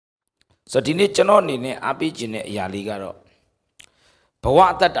ဆိုဒီနေ့ကျွန်တော်အနေနဲ့အားပေးခြင်းတဲ့အရာလေးကတော့ဘဝ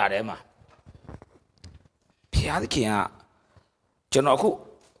အသက်တာထဲမှာဘုရားသခင်ကကျွန်တော်အခု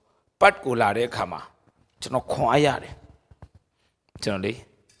ပတ်ကိုလာတဲ့အခါမှာကျွန်တော်ခွန်အားရတယ်ကျွန်တော်လေ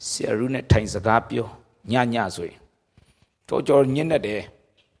ဆရာရုနဲ့ထိုင်စကားပြောညဆိုရင်တော်ညင်းနေတယ်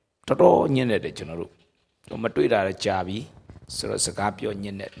တော်ညင်းနေတယ်ကျွန်တော်တို့မတွေ့တာလည်းကြာပြီဆိုတော့စကားပြောည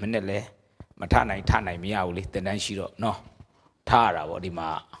င်းနေမနဲ့လဲမထနိုင်မရဘူးလေတင်တန်းရှိတော့နော်ထားရတာပေါ့ဒီမှာ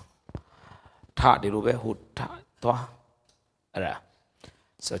ထားတယ်လို့ပဲဟိုထားသွားအဲ့ဒါ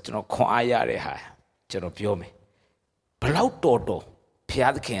ဆိုတော့ကျွန်တော်ခွန်အားရတဲ့ဟာကျွန်တော်ပြောမယ်ဘလောက်တော်ဘု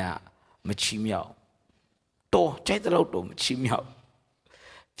ရားသခင်ကမချီးမြှောက်တော်ကြိုက်တဲ့လောက်တော်မချီးမြှောက်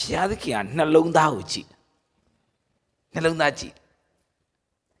ဘုရားသခင်ကနှလုံးသားကိုကြည့်နှလုံးသားကြည့်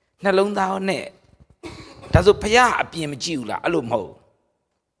နှလုံးသားနဲ့ဒါဆိုဘုရားအပြင်မကြည့်ဘူးလားအဲ့လိုမဟုတ်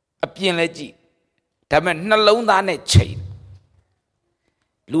အပြင်လည်းကြည့်ဒါပေမဲ့နှလုံးသားနဲ့ချိန်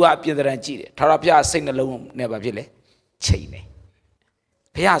လူကအပြင်တရံကြည့်တယ်ထာဝရဘုရားစိတ်နှလုံးနဲ့ဘာဖြစ်လဲချိန်တယ်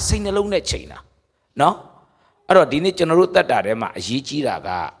ဘုရားစိတ်နှလုံးနဲ့ချိန်တာနော်အဲ့တော့ဒီနေ့ကျွန်တော်တို့တတ်တာထဲမှာအရေးကြီးတာက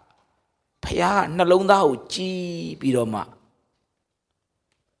ဘုရားကနှလုံးသားကိုကြည်ပြီးတော့မှ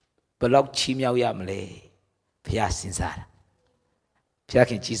ဘယ်လောက်ချီးမြှောက်ရမလဲဘုရားစဉ်းစားတာဘုရား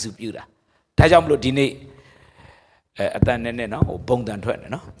ခင်ကျေးဇူးပြုတာဒါကြောင့်မလို့ဒီနေ့အတန်နဲ့နော်ဟိုဘုံတန်ထွက်တ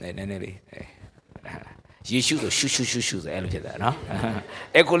ယ်နော်နည်းလေးယေရှုဆိုရှုဆိုအဲ့လိုဖြစ်တာနော်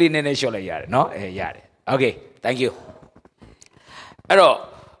အဲ့ကိုလေးနည်းရှော့လိုက်ရတယ်နော်ရတယ်โอเค thank you အဲ့တော့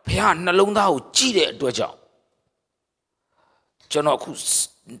ဘုရားနှလုံးသားကိုကြည့်တဲ့အတွက်ကြောင့်ကျွန်တော်အခု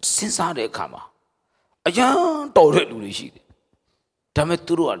စဉ်းစားတဲ့အခါမှာအရန်တော်တဲ့လူတွေရှိတယ်ဒါပေမဲ့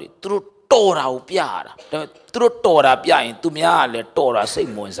သူတို့ကလေသူတို့တော်တာကိုပြရတာဒါပေမဲ့သူတို့တော်တာပြရင်သူများကလည်းတော်တာစိ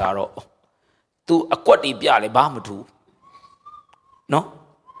တ်ဝင်စားတော့သူအကွက်တွေပြလဲဘာမှမထူးနော်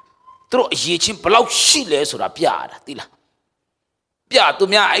သူတို့အရေးချင်းဘလောက်ရှိလဲဆိုတာပြရတာသိလားပြသူ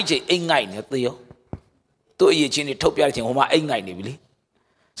များအဲ့ချိန်အိမ်ငိုက်နေသေရောသူအရေးချင်းတွေထုတ်ပြတဲ့ချိန်ဟိုမှာအိမ်ငိုက်နေပြီလေ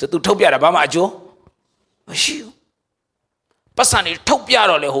ဆိုသူထုတ်ပြတာဘာမှအကျိုးမရှိဘူးပတ်စံတွေထုတ်ပြ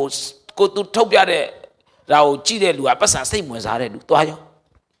တော့လေဟိုကိုသူထုတ်ပြတဲ့ဒါကိုကြည့်တဲ့လူကပတ်စံစိတ်ဝင်စားတဲ့လူသွားရော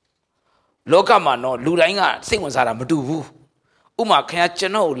လောကမှာတော့လူတိုင်းကစိတ်ဝင်စားတာမတူဘူးဥမာခင်ဗျာကျွ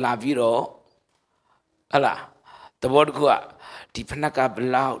န်တော်ကိုလာပြီးတော့ဟလာတဘောတခုကဒီဖနက်ကဘ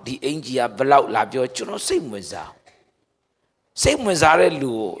လောက်ဒီအင်ဂျီကဘလောက်လာပြောကျွန်တော်စိတ်ဝင်စားတဲ့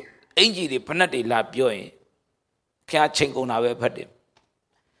လူကိုအင်ဂျီတွေဖနက်တွေလာပြောရင်ခင်ဗျာချိန်ကုန်တာပဲဖတ်တယ်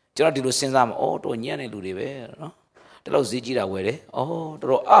ကျွန်တော်ဒီလိုစဉ်းစားမှာအော်တော်ညံ့တဲ့လူတွေပဲနော်တလို့ဈေးကြီးတာဝယ်တယ်အော်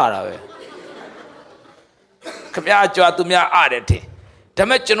တော်အားတာပဲခင်ဗျာကြွားသူများအားတယ်ထင်ဒါ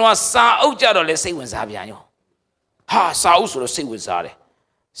မဲ့ကျွန်တော်ကစာအုပ်ကြတော့လဲစိတ်ဝင်စားပြန်ရောဟာစာအုပ်ဆိုတော့စိတ်ဝင်စားတယ်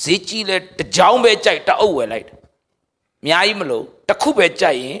ဈေးကြီးလဲတစ်ကြောင်းပဲကြိုက်တအုပ်ဝယ်လိုက်တယ်အများကြီးမလို့တစ်ခုပဲ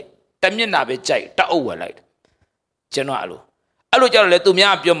ကြိုက်ရင်တစ်မျက်နှာပဲကြိုက်တအုပ်ဝယ်လိုက်တယ်ကျွန်တော်အဲ့လိုကြတော့လဲသူ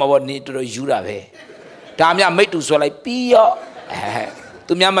များပြောမှာပေါ့နေတော်ယူတာပဲဒါမှမိတ်တူဆွဲလိုက်ပြီးရော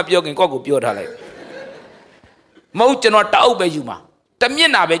သူများမပြောခင်ကိုယ့်ကိုပြောထားလိုက်မဟုတ်ကျွန်တော်တအုပ်ပဲယူမှာတစ်မျ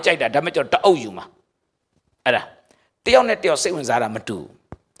က်နှာပဲကြိုက်တာဒါမှကျွန်တော်တအုပ်ယူမှာအဲ့ဒါတယောက်နဲ့တယောက်စိတ်ဝင်စားတာမတူ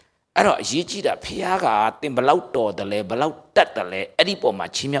အဲ့တော့အရေးကြီးတာဖခင်ကတင်ဘလောက်တော်တယ်လဲဘလောက်တတ်တယ်လဲအဲ့ဒီပေါ်မှာ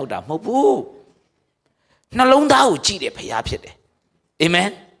ချီးမြှောက်တာမဟုတ်ဘူးနှလုံးသားကိုကြည့်တယ်ဖခင်ဖြစ်တယ်အာမင်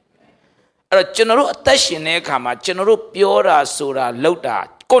အဲ့တော့ကျွန်တော်တို့အသက်ရှင်တဲ့အခါမှာကျွန်တော်တို့ပြောတာဆိုတာလုပ်တာ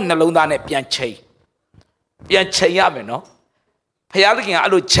ကိုယ်နှလုံးသားနဲ့ပြန်ချိန်ရမယ်နော်ဖခင်သခင်က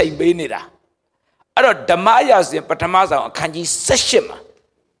အဲ့လိုချိန်ပေးနေတာအဲ့တော့ဓမ္မရာဇဝင်ပထမဆုံးအခန်းကြီး18မှာ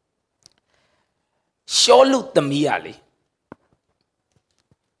ရှောလုသမီးရလေ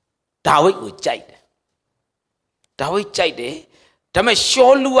ဒါဝိဒ်ကိုကြိုက်တယ်ဒါပေမဲ့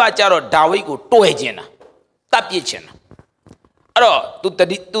ရှောလုကကြတော့ဒါဝိဒ်ကိုတွယ်ခြင်းတာတပ်ပစ်ခြင်းတာအဲ့တော့ तू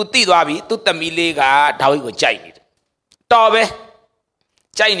တိသွားပြီ तू သမီးလေးကဒါဝိဒ်ကိုကြိုက်နေတယ်တော်ပဲ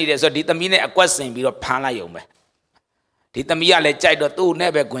ကြိုက်နေတယ်ဆိုတော့ဒီသမီးနဲ့အကွက်ဆင်ပြီးတော့ဖမ်းလိုက်ရုံပဲဒီသမီးကလည်းကြိုက်တော့သူ့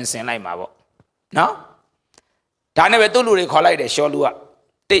နဲ့ပဲကွင်ဆင်လိုက်မှာပေါ့နော်ဒါနဲ့ပဲသူ့လူတွေခေါ်လိုက်တယ်ရှောလုက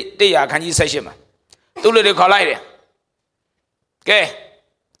100အခန်းကြီး18မှာသူ့လူတွေခေါ်လိုက်တယ်ကဲ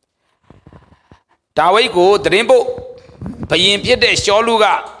ဒါဝိဒ်ကိုသတင်းပို့ဘယင်ဖြစ်တဲ့ရှောလုက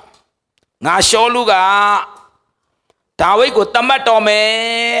ငါရှောလုကဒါဝိဒ်ကိုတမတ်တော်မ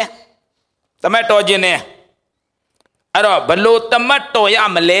ယ်တမတ်တော်ခြင်းနဲ့အဲ့တော့ဘလို့တမတ်တော်ရ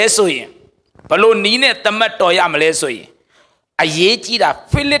မလဲဆိုရင်ဘလို့နီးနဲ့တမတ်တော်ရမလဲဆိုရင်အရေးကြီးတာ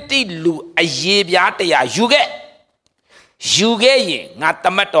ဖိလိတိလူအရေးပြား100ယူခဲ့ရင်ငါတ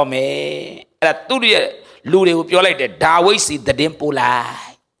မတ်တော်မယ်အဲ့ဒါသူ့ရဲ့လူတွေကိုပြောလိုက်တယ်ဒါဝိဒ်စီသတင်းပို့လို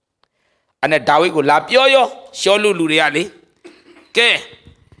က်အဲ့နဲ့ဒါဝိဒ်ကိုလာပြောရောရှောလုလူတွေကလေကဲ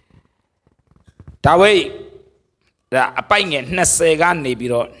ဒါဝိဒ်ဒါအပိုက်ငယ်20ကနေ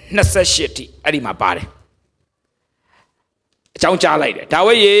ပြီးတော့28ထိအဲ့ဒီမှာပါတယ်အကြောင်းကြားလိုက်တယ်ဒါ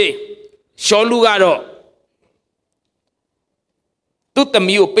ဝိဒ်ရေ ရှောလူကတော့သူ့သ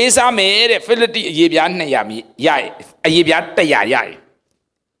မီးကိုပေးစားမယ်တဲ့ဖိလိတိအယေပြား200မြည်ရအယေပြား100ရတယ်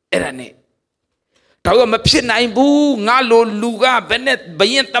အဲ့ဒါနဲ့တော့မဖြစ်နိုင်ဘူးငါလိုလူကဘယ်နဲ့ဘ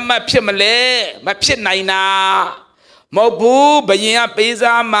ယင်တမတ်ဖြစ်မလဲမဖြစ်နိုင်တာမဟုတ်ဘူးဘယင်ကပေး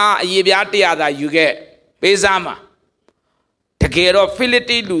စားမှာအယေပြား100သာယူခဲ့ပေးစားမှာတကယ်တော့ဖိလိ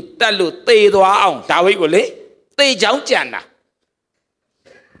တိလူတတ်လို့သေသွားအောင်ဒါဝိဒ်ကိုလေသေချောင်းကြံတာ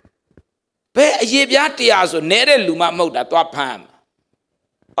ဘယ်အယေပြား100ဆိုနဲတဲ့လူမှမဟုတ်တာသွားဖမ်း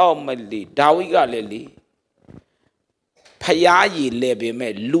အော်မလီဒါဝိဒ်ကလည်းလေဖျားရည်လဲပေ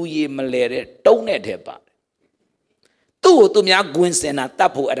မဲ့လူရည်မလဲတဲ့တုံးနဲ့ထဲပါတယ်သူ့ကိုသူများဂွင်စင်တာတ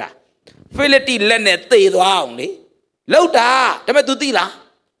တ်ဖို့အဲ့ဒါဖိလိတိလက်နဲ့သေသွားအောင်လေလောက်တာဒါပေမဲ့ तू သိလား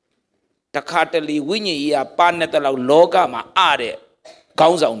တခါတလေဝိညာဉ်ကြီးကပါနဲ့တလောက်လောကမှာအတဲ့ခေါ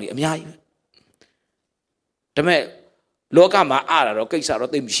င်းဆောင်တွေအများကြီးဒါပေမဲ့လောကမှာအတာတော့ကိစ္စ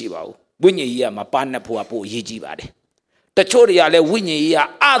တော့သိမရှိပါဘူးဝိညာဉ်ကြီးကမပါနဲ့ဖို့ကပို့အရေးကြီးပါတယ်တချို့တွေကလည်းဝိညာဉ်ကြီးက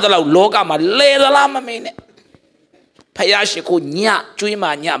အသလောက်လောကမှာလဲသလားမမင်းနဲ့ဖယားရှိခိုးညကျွေးမှ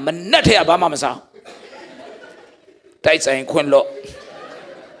ညမနဲ့ထဲကဘာမှမစားတိုက်ဆိုင်ခွင့်လို့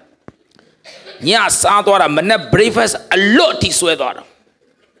ညစားသွားတာမနဲ့ breakfast အလွတ်ထိဆွဲသွားတာ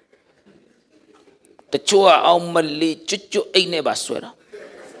တချို့ကအောင်မလေးကျွတ်အိတ်နဲ့ပါဆွဲတာ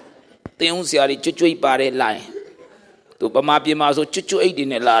တင်းဦးဆရာကြီးကျွတ်ပါတယ်လာရင်သူပမာပြင်မှာဆိုကျွတ်အိတ်တွေ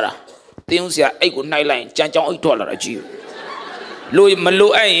နဲ့လာတာတင်းဦးဆရာအိတ်ကိုနှိုက်လိုက်ရင်ကြံကြောင်းအိတ်ထွက်လာတာကြည့်လို့မ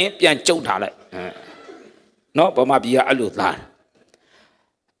လို့အဲ့ရင်ပြန်ကျုပ်ထားလိုက်နော်ပမာပြည်ကအဲ့လိုသား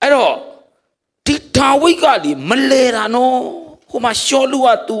အဲ့တော့ဒီဒါဝိဒ်ကလေမလဲတာနော်ဟိုမှာရှောလူက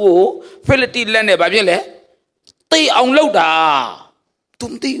သူ့ကိုဖိလိတိလက်နဲ့ဗာဖြစ်လဲသိအောင်လုပ်တာသူ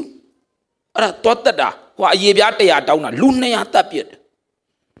မသိဘူးအဲ့ဒါတော့တက်တာဟိုအယေပြား100တောင်းတာလူ200တက်ပြစ်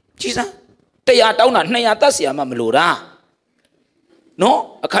ကြည်စမ်း100တောင်းတာ200တက်เสียမှမလို့တာနော်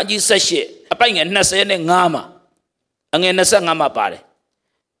အခန်းကြီး18အပိုက်ငယ်25မှာအငယ်25မှာပါတယ်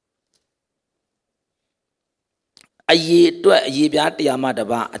အယေအတွက်အယေပြား100မှတ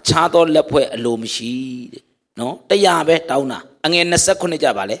ပါအခြားသောလက်ဖွဲ့အလိုမရှိတဲ့နော်100ပဲတောင်းတာအငယ်29ကြ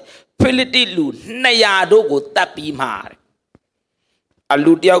ပါလေဖိလိတိလူ200တို့ကိုတတ်ပြီးမှတဲ့အ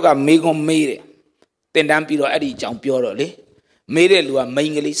လူတယောက်ကမေးခွန်းမေးတယ်တင်တန်းပြီးတော့အဲ့ဒီအကြောင်းပြောတော့လေမေးတဲ့လူကမိ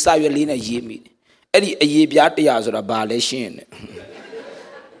န်ကလေးစာရွက်လေးနဲ့ရေးမိတယ်အဲ့ဒီအယေပြား100ဆိုတာဘာလဲရှင်းတယ်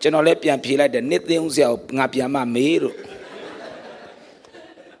ကျွန်တော်လည်းပြန်ဖြေလိုက်တယ်နှစ်သိန်းဦးဆရာကိုငါပြန်မှမေးလို့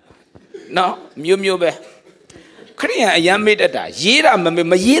နော်မျိုးပဲခရိယန်အယံမေးတတ်တာရေးတာ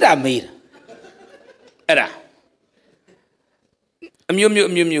မရေးတာမေးတာအဲ့ဒါအမျိုး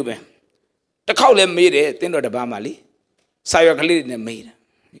ပဲတစ်ခေါက်လည်းမေးတယ်တင်းတော်တပါးမှလေစာရွက်ကလေးတွေနဲ့မေးတယ်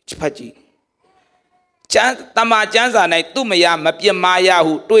ဖတ်ကြည့်ကျမ်းတမန်ကျမ်းစာ၌သူ့မယားမပြစ်မှားရ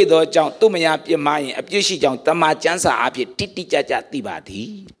ဟုတွေ့သောကြောင့်သူ့မယားပြစ်မှားရင်အပြစ်ရှိကြောင်းတမန်ကျမ်းစာအဖြစ်တိကျသိပါသ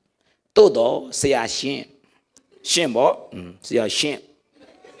ည်သို့တော့ဆရာရှင်းပေါ့ဆရာရှင်း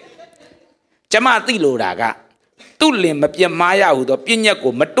ကျမသိလို့တာကသူ့လင်မပြစ်မှားရဟုသောပြည့်ညက်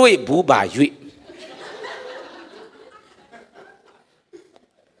ကိုမတွေ့ဘူးပါ၍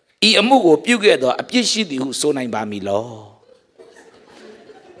ဤအမှုကိုပြုခဲ့သောအပြစ်ရှိသည်ဟုဆိုနိုင်ပါမည်လော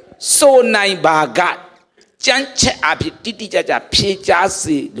ဆိုနိုင်ပါကကြမ်းချက်အဖြစ်တိကျဖြေကြား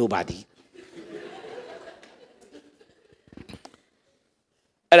စေလိုပါသည်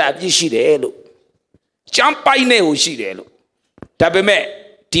အဲ့ဒါအပြစ်ရှိတယ်လို့ကြမ်းပိုက်နေကိုရှိတယ်လို့ဒါပေမဲ့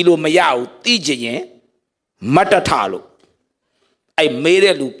ဒီလိုမရဘူးသိချင်ရင်မတ်တထလို့အဲ့မေး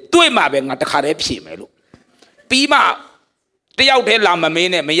တဲ့လူတွေ့မှပဲငါတခါတည်းဖြေမယ်လို့ပြီးမှတယောက်တည်းလာမမေး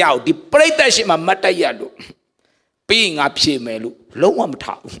နဲ့မရဘူးဒီပြိတ္တရှိမှမတ်တရလို့ပြီးငါဖြေမယ်လို့လုံးဝမထ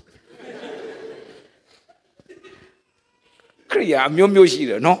ဘူးခရိယာမျိုးရှိ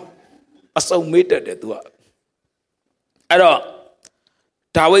တယ်နော်အစုံမေးတတ်တယ် तू ကအဲ့တော့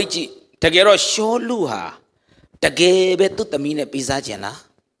ဒါဝိဒ်ကြည့်တကယ်တော့ရှောလူဟာတကယ်ပဲသူ့သမီးနဲ့ပေးစားခြင်းလား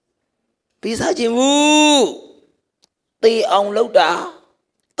ပေးစားခြင်းဘူးသေအောင်လုပ်တာ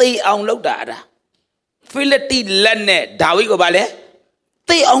အဲ့ဒါဖိလိတိလက်နဲ့ဒါဝိဒ်ကိုဗာလဲ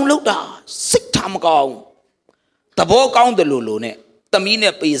သေအောင်လုပ်တာစိတ်ထားမကောင်းသဘောကောင်းတယ်လို့နဲ့သမီး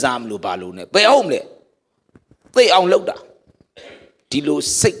နဲ့ပေးစားမလို့ပါလို့နဲ့ဘယ်ဟုတ်မလဲသေအောင်လုပ်တာဒီလို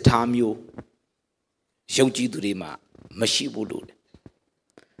စိတ်ထားမျိုးယုံကြည်သူတွေမှာမရှိဘူးလို့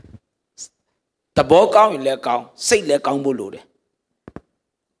သဘောကောင်းရင်လည်းကောင်းစိတ်လည်းကောင်းဖို့လိုတယ်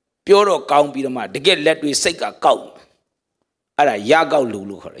ပြောတော့ကောင်းပြီးတော့မှတကယ်လက်တွေစိတ်ကကောက်အဲ့ဒါရကောက်လူ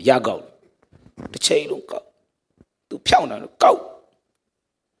လို့ခေါ်တယ်ရကောက်တစ်ချိန်လုံးကောက်သူဖြောင်းတာတော့ကောက်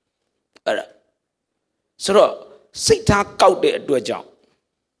အဲ့ဒါဆိုတော့စိတ်ထားကောက်တဲ့အတွက်ကြောင့်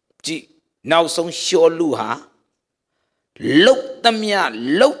ကြည်နောက်ဆုံးရှောလူဟာ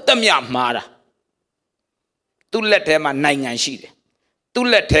လုတ်သမျှမှားတာသူ့လက်ထဲမှာနိုင်ငံရှိတယ် သူ့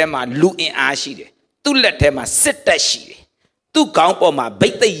လက်ထဲမှာလူအင်အားရှိတယ်သူ့လက်ထဲမှာစစ်တပ်ရှိတယ်သူ့ခေါင်းပေါ်မှာဗိ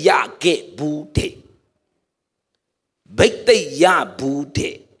တ်သိက်ရခဲ့ဘူးတဲ့ဗိတ်သိက်ရဘူး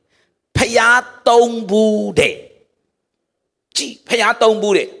တဲ့ဖျားသုံးဘူးတဲ့ကြည်ဖျားသုံး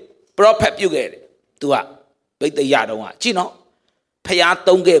ဘူးတဲ့ပရောဖက်ပြုတ်ခဲ့တယ်သူကဗိတ်သိက်ရတော့ကကြည်နော်ဖျား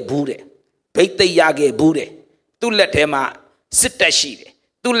သုံးခဲ့ဘူးတဲ့ဗိတ်သိက်ရခဲ့ဘူးတဲ့သူ့လက်ထဲမှာစစ်တပ်ရှိတယ်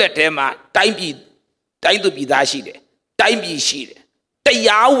သူ့လက်ထဲမှာတိုင်းသူပြည်သားရှိတယ်တိုင်းပြည်ရှိတယ်တ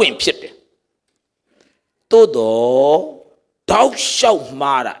ရားဝင်ဖြစ်တယ်သို့တော့တောက်လျှောက်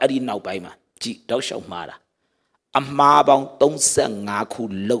မှားတာအဲ့ဒီနောက်ပိုင်းမှာကြည်တောက်လျှောက်မှားတာအမှားပေါင်း35ခု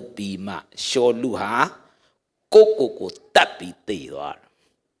လုတ်ပြီးမှရှောလူဟာကိုတတ်ပြီးတည်သွားတာ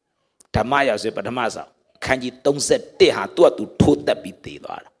ဓမ္မရာဇဝင်ပထမဆုံးအခန်းကြီး31ဟာသူ့အတူထိုးတက်ပြီးတည်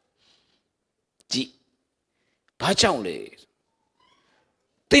သွားတာကြည်ဘာကြောင့်လဲ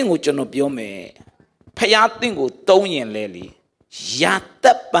တင့်ကိုကျွန်တော်ပြောမယ်ဖယားတင့်ကိုတုံးရင်လဲလေရာတ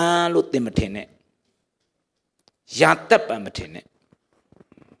က်ပန်လို့သင်မထင်နဲ့ရာတက်ပန်မထင်နဲ့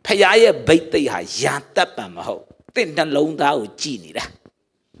ဖယားရဲ့ဗိတ်သိက်ဟာရာတက်ပန်မဟုတ်တင့်နှလုံးသားကိုကြည်နေတာ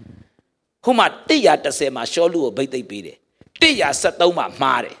ဟိုမှာ130မှာရှောလူကိုဗိတ်သိက်ပေးတယ်173မှာ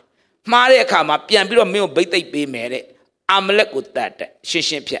မှားတယ်မှားတဲ့အခါမှာပြန်ပြီးတော့မင်းကိုဗိတ်သိက်ပေးမယ်တဲ့အာမလက်ကိုတတ်တဲ့ရှ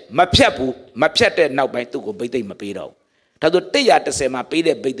င်းဖြတ်မဖြတ်ဘူးမဖြတ်တဲ့နောက်ပိုင်းသူ့ကိုဗိတ်သိက်မပေးတော့ဘူးဒါဆို130မှာပေး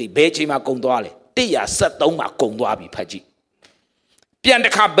တဲ့ဗိတ်သိက်ဘယ်ချိန်မှာကုန်သွားလဲ173မှာကုန်သွားပြီဖတ်ကြည့်ပြန်တ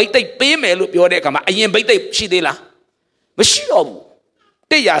စ်ခါဗိတ်သိက်ပေးမယ်လို့ပြောတဲ့အခါမှာအရင်ဗိတ်သိက်ရှိသေးလားမရှိတော့ဘူး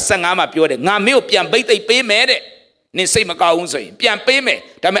115မှာပြောတယ်ငါမင်းကိုပြန်ဗိတ်သိက်ပေးမယ်တဲ့နင်စိတ်မကောင်းဘူးဆိုရင်ပြန်ပေးမယ်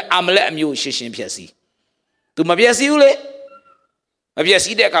ဒါပေမဲ့အာမလက်အမျိုးရှင်းဖြတ်စီသူမပြည့်စည်ဘူးလေမပြည့်စ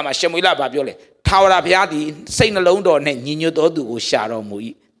ည်တဲ့အခါမှာရှမွေလဘာပြောလဲထာဝရဘုရားသည်စိတ်နှလုံးတော်နဲ့ညီညွတ်သောသူကိုရှာတော်မူ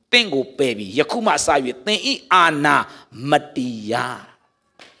၏တင့်ကိုပယ်ပြီးယခုမှစ၍သင်ဤအာနာမတီးရ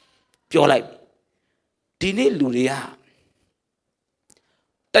ပြောလိုက်ဒီနေ့လူတွေက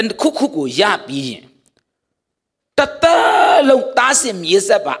တန်ခုကိုရပြီးရင်တသက်လုံးသားစင်မြေဆ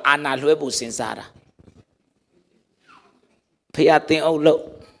က်ပါအာနာလွှဲဖို့စဉ်းစားတာဖះတင်အုပ်လို့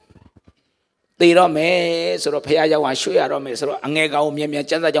တည်တော့မယ်ဆိုတော့ဖះရောက်အောင်ရွှေ့ရတော့မယ်ဆိုတော့အငယ်ကောင်ကိုမြန်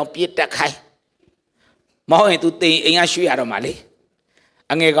ကျန်းစာကြောင်းပြစ်တက်ခိုင်းမဟုတ်ရင် तू တင်အိမ်ကရွှေ့ရတော့မှာလေ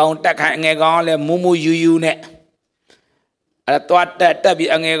အငယ်ကောင်တက်ခိုင်းအငယ်ကောင်ကလည်းမူယူနဲ့အဲ့တော့တက်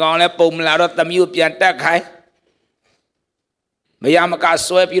ပြီးအငယ်ကောင်လည်းပုံမလာတော့သမီးကိုပြန်တက်ခိုင်းမရမက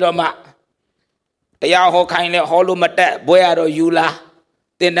ဆွဲပြီးတော့မှတရားဟောခိုင်းလဲဟောလို့မတက်ဘွဲရတော့ယူလာ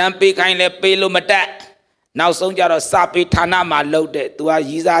တင်တန်းပေးခိုင်းလဲပေးလို့မတက်နောက်ဆုံးကြတော့စာပေဌာနမှာလှုပ်တဲ့ तू က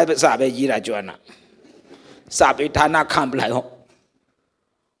ရီးစားစာပဲရေးတာကျွမ်းတာစာပေဌာနခံပလိုက်ဟော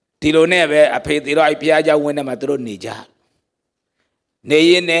ဒီလိုနဲ့ပဲအဖေသေးတော့အဲ့ဘုရားကျောင်းဝင်းထဲမှာသူတို့နေကြနေ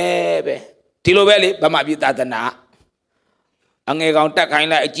ရင်နဲ့ပဲဒီလိုပဲလေဗမာပြည်သာသနာအငယ်ကောင်တက်ခိုင်း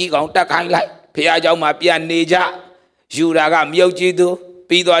လိုက်အကြီးကောင်တက်ခိုင်းလိုက်ဘုရားကျောင်းမှာပြန်နေကြယူတာကမြုပ်ကြီးသူ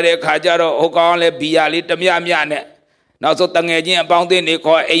ပြီးသွားတဲ့ခါကျတော့ဟိုကောင်လည်းဘီယာလေးတမြနဲ့နောက်ဆုံးတငယ်ချင်းအပေါင်းအသင်းတွေ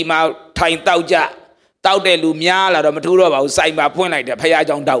ခေါ်အိမ်မှာထိုင်တောက်ကြတောက်တဲ့လူများလာတော့မထူးတော့ပါဘူးစိုက်မှာဖွင့်လိုက်တယ်ဖះเ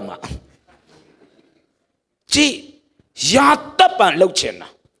จ้าတောက်မှာကြည်ရာတပ်ပံလှုပ်ချင်တာ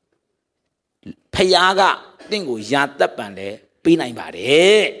ဖះကတင့်ကိုရာတပ်ပံလဲပေးနိုင်ပါတ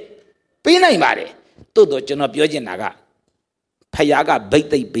ယ်ပေးနိုင်ပါတယ်တိုးတော့ကျွန်တော်ပြောချင်တာကဖះကဗိတ်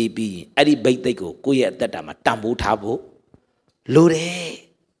သိက်ပေးပြီးအဲ့ဒီဗိတ်သိက်ကိုကိုယ့်ရဲ့အသက်တာမှာတန်ဖိုးထားဖို့လိုတယ်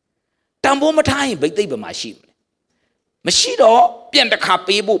တန်ဖိုးမထားရင်ဗိတ်သိက်ဘယ်မှာရှိမလဲမရှိတော့ပြန်တစ်ခါ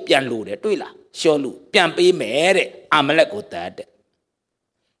ပေးဖို့ပြန်လိုတယ်တွေ့လားရှောလူပြန်ပေးမယ်တဲ့အာမလက်ကိုတတ်တဲ့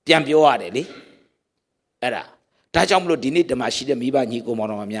ပြန်ပြောရတယ်လေအဲ့ဒါကြောင့်မလို့ဒီနေ့ဓမ္မရှိတဲ့မိဘညီကိုမောင်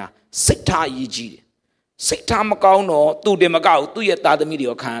တော်များစိတ်ထားအရေးကြီးတယ်စိတ်ထားမကောင်းတော့သူတင်မကောက်သူ့ရဲ့သားသမီးတွေ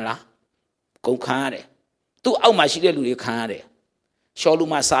ရောခံလားကုန်ခံရတယ်သူ့အောက်မှာရှိတဲ့လူတွေခံရတယ်ရှောလူ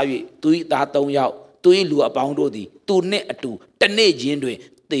မှစား၍သူ့သား3ယောက်သူ့လူအပေါင်းတို့သည်သူနဲ့အတူတနေ့ချင်းတွင်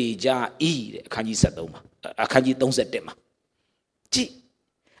တေကြ၏တဲ့အခန်းကြီး73မှာအခန်းကြီး31မှာကြည့်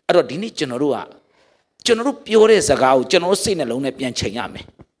အဲ့တော့ဒီနေ့ကျွန်တော်တို့ပြောတဲ့စကားကိုကျွန်တော်စိတ်နှလုံးနဲ့ပြန်ချိန်ရမယ်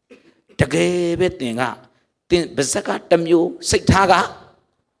တကယ်ပဲသင်ပါဇက်ကတစ်မျိုးစိတ်ထားက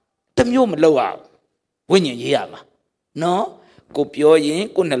တစ်မျိုးမလုပ်အောင်ဝိညာဉ်ရေးရမှာနော်ကိုပြောရင်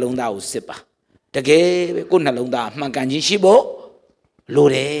ကိုနှလုံးသားကိုစစ်ပါတကယ်ပဲကိုနှလုံးသားမှန်ကန်ခြင်းရှိဖို့လို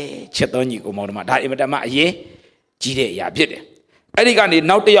တယ်ချက်တော်ညီကိုမောင်တို့မှာဒါအင်မတန်မှအရေးကြီးတဲ့အရာဖြစ်တယ်အဲ့ဒီကနေ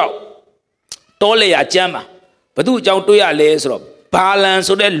နောက်တစ်ယောက်တောလေယာကျမ်းမှာဘသူအကြောင်းတွေ့ရလဲဆိုတော့ဘာလန်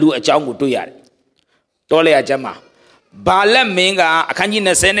ဆိုတဲ့လူအကြောင်းကိုတွေ့ရတယ်တောလေယာကျမ်းမှာဘာလက်မင်းကအခန်းကြီး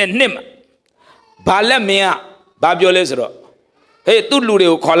22မှာဘာလက်မင်းကဘာပြောလဲဆိုတော့ဟေးသူ့လူတွေ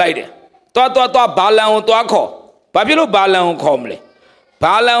ကိုခေါ်လိုက်တယ်သွားဘာလန်ကိုသွားခေါ်ဘာဖြစ်လို့ဘာလန်ကိုခေါ်မလဲ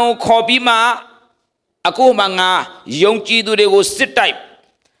ဘာလန်ကိုခေါ်ပြီးမှအခုမှငါယုံကြည်သူတွေကိုစစ်တိုက်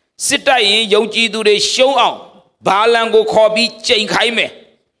ရင်ယုံကြည်သူတွေရှုံးအောင် ဘာလန်ကိုခေါ်ပြီးချိန်ခိုင်းမယ်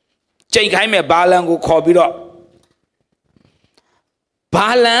ဘာလန်ကိုခေါ်ပြီးတော့ဘာ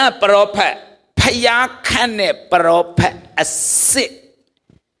လန်ကပရောဖက်ဖယားခန့်တဲ့ပရောဖက်အစစ်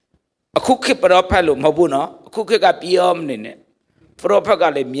အခုခေတ်ပရောဖက်လို့မဟုတ်ဘူးနော်အခုခေတ်ကပြောမနေနဲ့ပရောဖက်က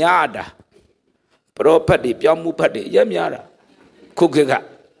လည်းများတာပရောဖက်တွေပြောင်းမှုဖက်တွေရက်များတာခုခေတ်က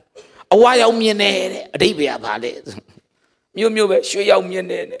အဝါရောက်မြင်နေတဲ့အဓိပ္ပာယ်ကဘာလဲမျိုးပဲရွှေရောက်မြင်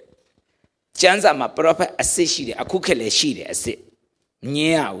နေတဲ့ကျမ်းစာမှာပရောဖက်အစစ်ရှိတယ်အခုခေတ်လည်းရှိတယ်အစစ်မြ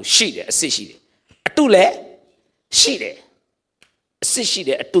င်ရအောင်ရှိတယ်အစစ်ရှိတယ်အတုလည်းရှိတယ်အစစ်ရှိတ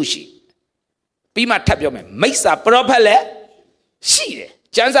ယ်အတုရှိပြီးမှထပ်ပြောမယ်မိစ္ဆာပရောဖက်လည်းရှိတယ်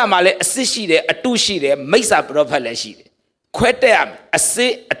ကျမ်းစာမှာလည်းအစစ်ရှိတယ်အတုရှိတယ်မိစ္ဆာပရောဖက်လည်းရှိတယ်ခွဲတက်ရမယ်အစ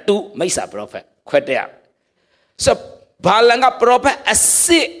စ်အတုမိစ္ဆာပရောဖက်ခွဲတက်ရမယ်ဆိုဘာလန်ကပရောဖက်အစ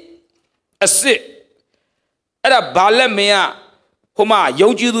စ်အဲ့ဒါဘာလက်မင်းကဟိုမှာယုံ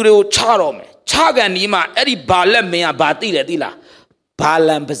ကြည်သူတွေကိုချတော့မယ်ချကန်ဒီမှာအဲ့ဒီဘာလက်မင်းကဘာသိလဲသိလားဘာလ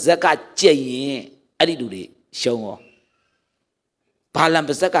န်ပါဇက်ကကြက်ရင်အဲ့ဒီလူတွေရှုံးရောဘာလန်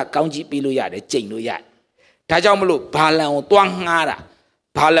ပါဇက်ကကောင်းကြီးပေးလို့ရတယ်ကြိမ်လို့ရတယ်ဒါကြောင့်မလို့ဘာလန်ကိုတွားငှားတာ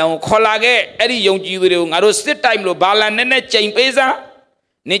ဘာလန်ကိုခေါ်လာခဲ့အဲ့ဒီယုံကြည်သူတွေကိုငါတို့စစ်တိုက်မလို့ဘာလန်နဲ့ကြိမ်ပေးစား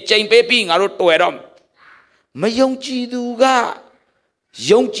နေကြိမ်ပေးပြီးငါတို့တွေ့တော့မယုံကြည်သူက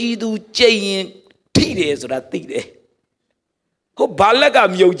ယုံကြည်သူကြိမ်ရင်ထိတယ်ဆိုတာသိတယ်ဟုတ်ဘာလက်က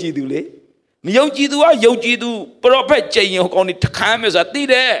မယုံကြည်သူလေမယုံကြည်သူကယုံကြည်သူပရောဖက်ကြိမ်ရင်ဟိုကောင်နေတခမ်းမယ်ဆိုတာသိ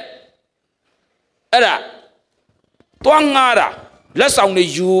တယ်အဲ့ဒါတွားငှားတာလက်ဆောင်တွေ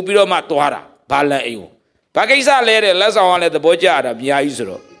ယူပြီးတော့မှတွားတာဘာလန်အိမ်ကိုဘာကိစ္စလဲတဲ့လက်ဆောင်ကလည်းသဘောကျတာအများကြီးဆို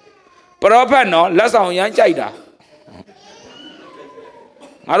တော့ပရောဖက်နော်လက်ဆောင်ရမ်းကြိုက်တာ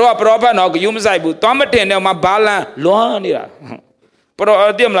ငါတို့ကပရောဖက်နော်ဂယုမဆိုင်ဘူးသွားမတင်တဲ့မှာဘာလန်လွမ်းနေတာပရော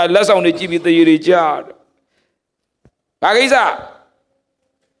အတိမလားလက်ဆောင်တွေကြည့်ပြီးတရေတွေကြားဘာကိစ္စ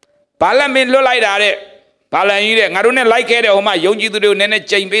ဘာလန်မင်းလွတ်လိုက်တာတဲ့ဘာလန်ကြီးတဲ့ငါတို့နဲ့လိုက်ခဲ့တဲ့ဟိုမှာယုံကြည်သူတွေကိုနည်းနည်း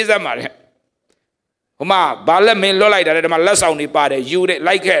ချိန်ပေးစမ်းပါတဲ့ဟိုမှာဘာလက်မင်းလွတ်လိုက်တာတဲ့ဒီမှာလက်ဆောင်တွေပါတယ်ယူတဲ့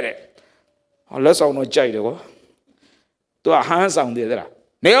လိုက်ခဲ့တဲ့ဟောလက်ဆောင်တော့ကြိုက်တယ်ကွာသူကဟန်းဆောင်တယ်လား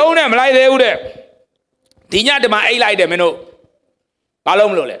နေအောင်နဲ့မလိုက်သေးဘူးတဲ့ဒီညဒီမှာအိတ်လိုက်တယ်မင်းတို့ဘာလို့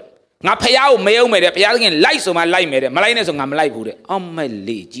မလို့လဲငါဖះကိုမေးအောင်မယ်တဲ့ဖះသခင်လိုက်ဆိုမှလိုက်မယ်တဲ့မလိုက်နဲ့ဆိုငါမလိုက်ဘူးတဲ့အော်မဲ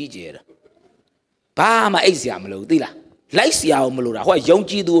လေကြီးကျယ်တာဘာမှအိတ်စရာမလိုသိလားလိုက်စရာမလိုတာဟိုကယုံ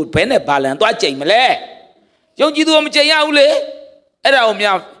ကြည်သူဘဲနဲ့ဘာလန်သွားကြိမ်မလဲယုံကြည်သူကမကြိမ်ရဘူးလေအဲ့ဒါကို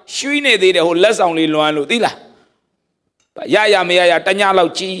များရွှီးနေသေးတယ်ဟိုလက်ဆောင်လေးလွမ်းလို့သိလားရမရတညလော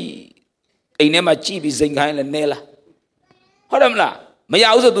က်ကြည်အိမ်ထဲမှာကြည်ပြီးစိန်ခိုင်းလဲနဲလားဟုတ်တယ်မလားမရ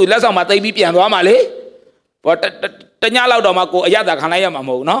ဘူးဆိုသူလက်ဆောင်မှာတိတ်ပြီးပြန်သွားမှာလေဘောတညလောက်တော့မှကိုအရသာခံလိုက်ရမှာမ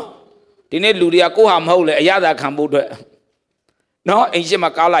ဟုတ်ဘူးနော်ဒီနေ့လူတွေကကိုဟာမဟုတ်လေအရသာခံဖို့အတွက်နော်အိမ်ရှိမှာ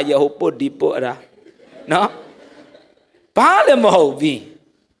ကားလာရဟိုပုတ်ဒီပုတ်အဲ့ဒါနော်ဘာလည်းမဟုတ်ဘူး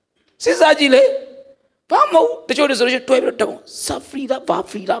စဉ်းစားကြည့်လေဘာမဟုတ်တချို့တွေဆိုရင်တွဲပြီးတော့ဆာဖရီလာဘာ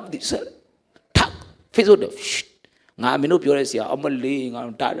ဖရီလာမသိစဲထပ်ဖေးဆိုတော့ငါမင်းတို့ပြောတဲ့ဆရာအမလေးငါ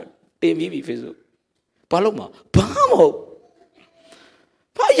တာတင်ပြီးပြီဖေးဆိုဘာလို့မဘာမဟုတ်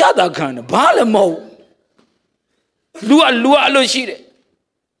ဘာရတာခံတယ်ဘာလည်းမဟုတ်လူကအဲ့လိုရှိတယ်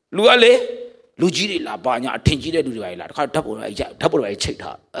လူကလေလူကြီးတွေလာပါညာအထင်ကြီးတဲ့လူတွေပါလာတခါဓာတ်ပုံတွေချိတ်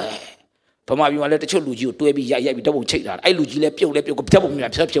ထားဗမာပြည်မှာလည်းတချို့လူကြီးကိုတွဲပြီးရိုက်ပြီးဓာတ်ပုံချိတ်ထားအဲ့လူကြီးလည်းပြုတ်ဓာတ်ပုံ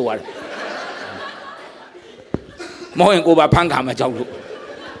များဖြတ်သွားတယ်မဟုတ်ရင်ကိုပါဖန်ခါမှာကြောက်လို့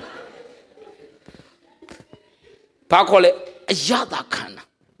ဘာခေါ်လဲအရသာခံတာ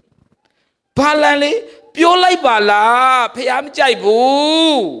ဘာလန်လေပြောလိုက်ပါလားဖះမကြိုက်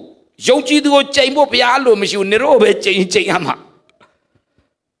ဘူးယုံကြည်သူကိုကြိမ်ဖို့ဖះလို့မရှိဘူးနေတော့ပဲကြိမ်ရမှာ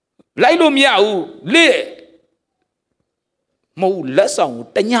လိုက်လို့မရဘူးလေမဟုတ်လက်ဆောင်ကို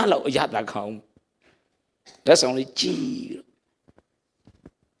တညလောက်အရသာခံအောင်လက်ဆောင်လေးကြည့်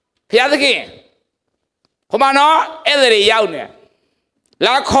ဖះသခင်ဟိုမှာနော်အဲ့ဒါတွေရောက်နေ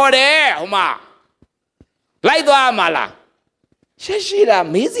လာခေါ်တယ်ဟိုမှာလိုက်သွားမှာလားရှိတာ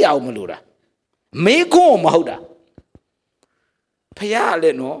မေးစရာမလိုတာမေးခွန်းမဟုတ်တာဖះလ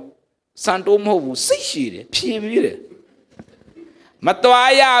ည်းနော်စံတိုးမဟုတ်ဘူးစိတ်ရှိတယ်ဖြေပြီးတယ်မ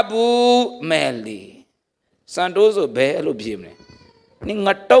သွားရဘူးမဲလီစံတိုးဆိုဘယ်အဲ့လိုဖြေမလဲနင်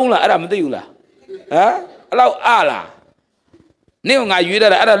ငါတုံးလားအဲ့ဒါမသိဘူးလားဟမ်အဲ့လောက်အားလားနင်ကငါရွေးတယ်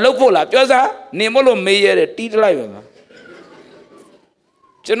အဲ့ဒါလုတ်ဖို့လားပြောစားနင်မလို့မေးရဲတယ်တီးတလိုက်ပဲမှာ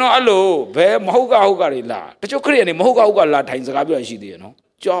ကျွန်တော်အဲ့လိုဘယ်မဟုတ်ကတွေလားတချို့ခရီးကနေမဟုတ်ကလာထိုင်စကားပြောရှိသေးတယ်နော်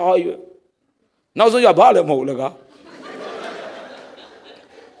ကြားရွနောက်ဆုံးရဘာလည်းမဟုတ်လေက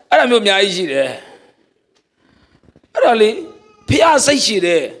အဲ့ဒါမျိုးအများကြီးရှိတယ်အဲ့ဒါလေဖះစိတ်ရှိတ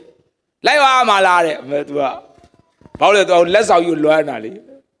ယ်လိုက်ပါမလားတဲ့မဲ तू ကဘာလို့လဲ तू လက်ဆောင်ယူလွမ်းတာလေ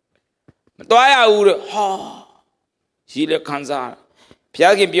မသွားရဘူးတဲ့ဟာရှိလေခံစားဖះ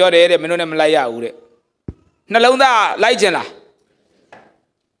ခင်ပြောတယ်တဲ့မင်းတို့နဲ့မလိုက်ရဘူးတဲ့ Nalonda Ligela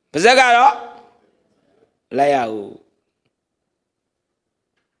Pazagaro Layao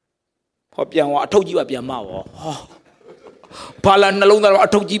Hopian, I told you up your mouth. Pala Nalonda, I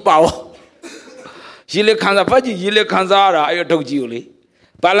told you power. Yile Kanza Paji, Yile Kanzara, I told you.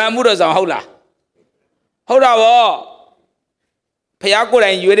 Palamudas are hola. Hola, Payako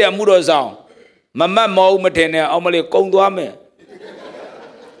and Yuria Mudos. Mamma Mo Matene, Omale Konduame.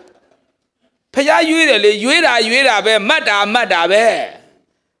 Paya Yuira, Mada,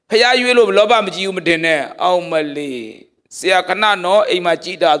 Paya Yulo, Lobam, you Matene, Omale. Sia Canano,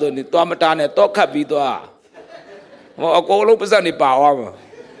 Imachita, the Tomatane, Toka Vidua. A colo pesani power.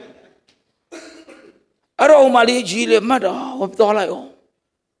 Aro Mali Gile Mada of Dolayo.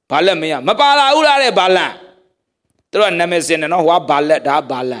 Palamia, Mapala Ula Bala. There are Nemesin and what ballet da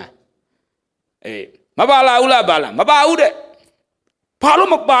bala. Eh, Mabala Ula Bala, Mabaude.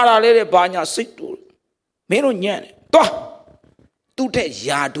 Palomapara lady Banya Situ. Mero Yan. To take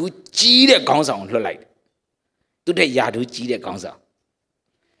Yadu G the Gonza on the light. To take Yadu G the Gonza.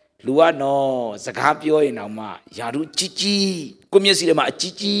 Lua no, Zakapio in Ama, Yadu Chichi, Kumiasima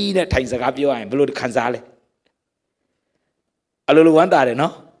Chichi, that time Zakapio and below the Kanzale. A little one that,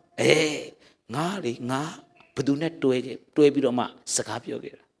 no? Eh, Nga, Pudunet to a bidoma, Zakapio.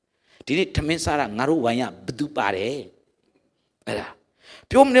 Did it Tamisara, Naru Wanya, Bdu Pare?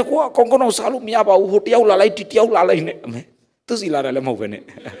 Pium Nequa, Congono Salumiaba, Hotiaula, like Titiaula, like Tuzila Lemovene.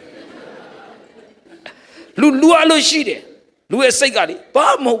 Lua Lushide. Louis Segari,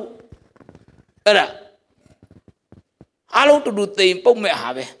 Pamo. Era. I don't do things, Pome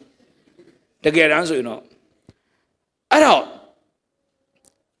have the get answer, you know. I don't.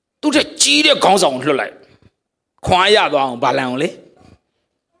 To the cheater comes on to like. Quiet on Balanle.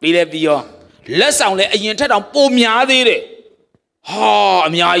 Be there, be your less only a yen on Pomia de. Ha, a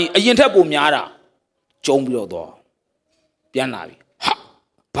yen Pomiara. Jombio door. Pianavi. Ha,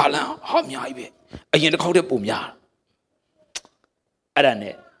 Balan, ha, me. A yen called a Pomia. I don't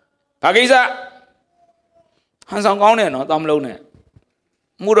know. Pakisa Hansang Gone, no, Tamlone.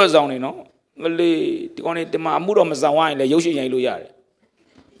 Mudas only, no. Really, the only Mudom wine, the Yoshi Yayar.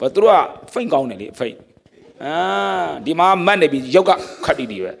 But through a fine only, fine. Ah, the man may be yoga cutty.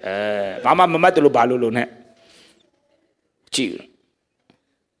 Mama Matalo Balone. Cheer.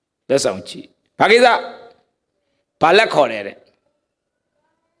 That's on cheap. Pakisa Palacole.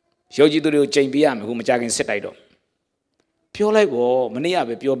 Show you to do Champion, whom Jack and Setido. Pure like war, Mania,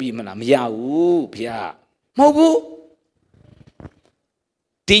 pure beam, Miao, Pia. Mobu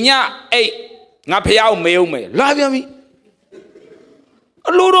Tina, Napiao, me, love me.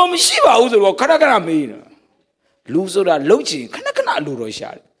 A Luro Shiva, who's Kanakana mean. Loser that Lochin, Kanakana Luro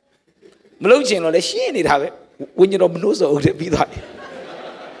shot. Melochin or the Shin it have it when you don't know so to be that.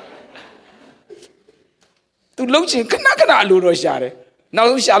 To Lochin, Kanakana Luro shot it.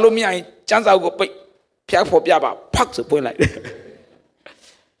 Now shallow me, chance I'll go pay. Pia for Piaba, Pucks a point like that.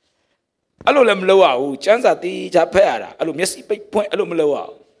 Alum loa, chance at the Japera, Alum Messi point Alum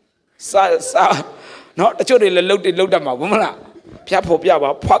loa. Not the children loaded Lodama, Womana. Pia for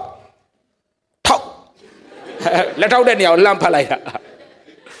Piaba, Puck. Talk. Let out any lamp like that.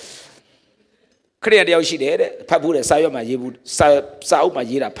 Clear the Oshi did, Papu, Sayama, you would Sao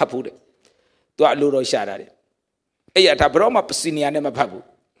Majira, Papu. To a Luro Shadade. Ayata Broma Psinia Nema Papu.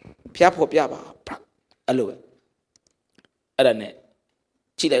 Pia for Piaba. Allo, I don't know.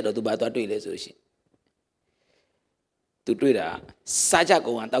 Chile to Bato to Lesushi. To Twitter,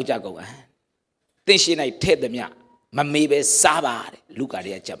 Sajako and Taujago. Then she night take them ya. Mamebe Saba, look at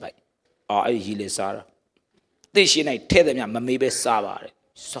it, Chabai. Or I heal Sarah. Then she night take them ya, Mamebe Saba.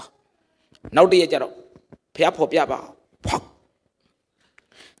 So now the Jaro, Piapo Piaba, Pop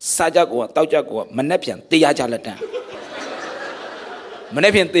Sajako, Taujago, Manepian, the Yajalatan.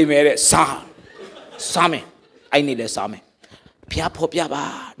 Manepian, they made it, Sa. Same, I need a same. Pia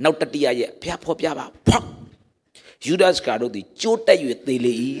Popiaba, not the dia, Pia Popiaba, pop. Judas Caro, the Chota you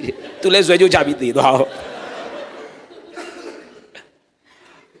to let's do Jabiti.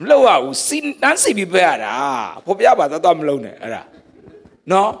 Loa, sin Nancy be better. Popiaba, the dumb loner.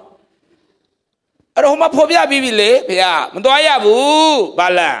 No, I don't want Popia Bibile, Pia, Montoyabu,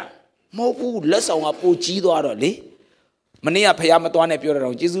 Bala. Mobu, less on a pochido already. Mania Payamatuan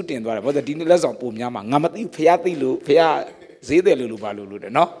appeared Jesus in what the dinners on Pumyama, Namati, Payati, Paya, Zede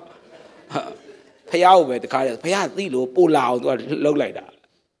Lubalu, no? Payao, the car, Payati, Pula, or look like that.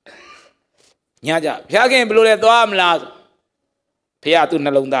 Yaja, Piagan blew at Dom Laz Piatu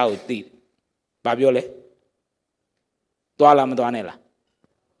Nalunda, Babiole Tuala Maduanella.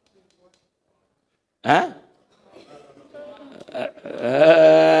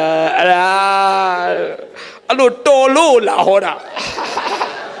 알로 돌로라 호라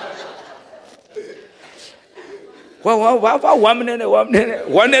와 원내네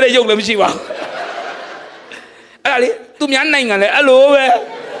원내네 욕လည်းမရှိပါဘူးအဲ့ဒါလေသူများနိုင်ငံလဲအဲ့လိုပဲ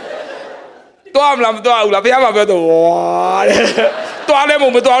တွားမလားမတွားဘူးလားဘုရားမပြောတော့ဝါတဲ့တွားလဲ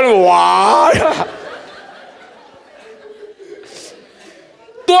မတွားလို့ဝါ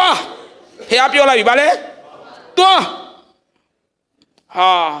တွားဘုရားပြောလိုက်ပြီဗါလဲတွား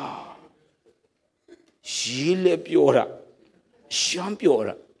ဟာရေးလဲပြောတာရှမ်းပြော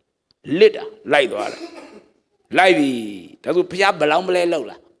တာလစ်တာလိုက်သွားတာလိုက်ပြီဒါဆိုဘုရားဘလောင်းမလဲလောက်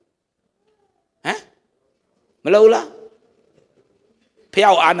လားဟမ်မလောက်လား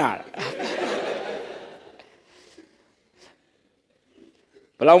ဖျောက်အားနာ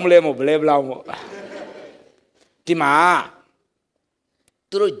ဘလောင်းမလဲမို့ဘလဲဘလောင်းမို့ဒီမှာ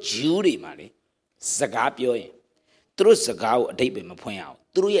သူတို့ဂျူးတွေမှာလေစကားပြောရင်သူတို့စကားကိုအဓိပ္ပာယ်မဖွင့်ရအောင်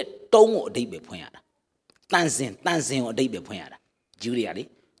သူတို့ရဲ့တုံးကိုအဓိပ္ပာယ်ဖွင့်ရတာတန်စင်ကိုအဓိပ္ပာယ်ဖွင့်ရတာဂျူးတွေကလေ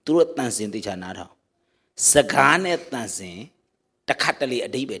သူတို့တန်စင်သိချာနားထောင်စကားနဲ့တန်စင်တစ်ခါတလေအ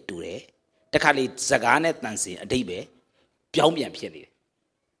ဓိပ္ပာယ်တူတယ်တစ်ခါလေစကားနဲ့တန်စင်အဓိပ္ပာယ်ပြောင်းပြန်ဖြစ်နေတယ်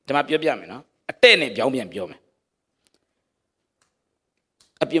ဒီမှာပြောပြမယ်နော်အတဲ့နဲ့ပြောင်းပြန်ပြောမယ်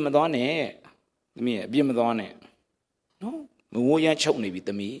အပြစ်မသွားနဲ့သမီးအပြစ်မသွားနဲ့နော်မဝိုးရမ်းချုပ်နေပြီသ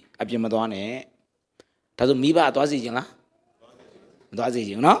မီးအပြစ်မသွားနဲ့ဒါဆိုမိဘသွားစီခြင်းလားမသွားစီ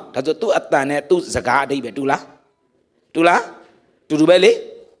ခြင်းနော်ဒါဆိုသူ့အတန်နဲ့သူ့စကားအဓိပ္ပာယ်တူလားတူပဲလေ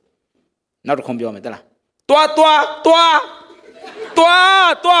နောက်တစ်ခုပြောမယ်တလား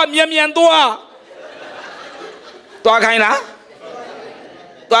တွားမြန်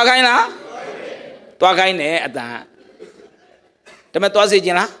တွားခိုင်းလားတွားခိုင်းတယ်အတန်ဒါမဲ့တွားစီခြ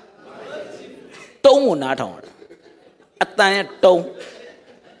င်းလားတုံးကိုနားထောင်တာအတန်ရဲ့တုံး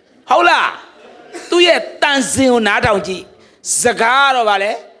ဟုတ်လားသူ့ရဲ့တန်စင်ကိုနားထောင်ကြည့်စကားတော့ဗာ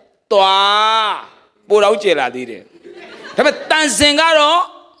လဲတွားပိုတော့ကျေလာသေးတယ်ဒါမဲ့တန်စင်ကတော့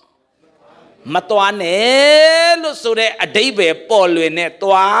မတွားနဲ့လို့ဆိုတဲ့အဓိပ္ပာယ်ပေါ်လွင်နဲ့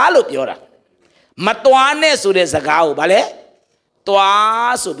တွားလို့ပြောတာမတွားနဲ့ဆိုတဲ့စကားကိုဗာလဲ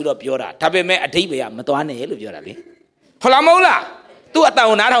တွားဆိုပြီးတော့ပြောတာဒါပေမဲ့အဓိပ္ပာယ်ကမတွားနဲ့လို့ပြောတာလေဟုတ်လားမဟုတ်လားသူ့အတန်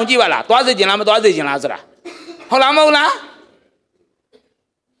ကိုနားထောင်ကြည့်ပါလားတွားစေချင်လားမတွားစေချင်လားဆိုတာဟုတ်လားမဟုတ်လား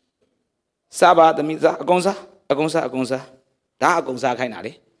စားပါသမီးစားအကုန်စားဒါအကုန်စားခိုင်းတာ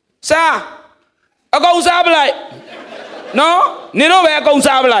လေစားအကုန်စားပလိုက်နော်နင်တို့ပဲအကုန်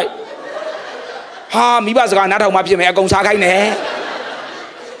စားပလိုက်ဟာမိဘစကားနားထောင်မှဖြစ်မယ်အကုန်စားခိုင်းတယ်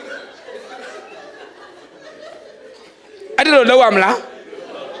အဲ့ဒါလို့လောက်ရမလား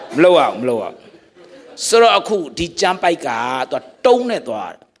မလောက်အောင်ဆိုတော့အခုဒီကျမ်းပိုက်ကသူတုံးနဲ့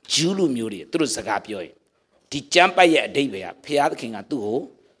သွားဂျူးလူမျိုးတွေသူတို့စကားပြောရင်ဒီကျမ်းပိုက်ရဲ့အဓိပ္ပာယ်ကဘုရားသခင်ကသူ့ကို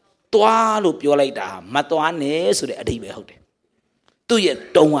တွားလို့ပြောလိုက်တာမတွားနဲ့ဆိုတဲ့အဓိပ္ပာယ်ဟုတ်တယ်သူ့ရဲ့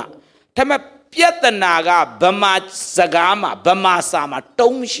တုံးကဒါပေမဲ့ပြဿနာကဗမာစကားမှာဗမာစာမှာ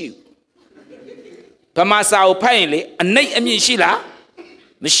တုံးမရှိဘူးဗမာစာကိုဖတ်ရင်လေအနှိမ့်အမြင့်ရှိလား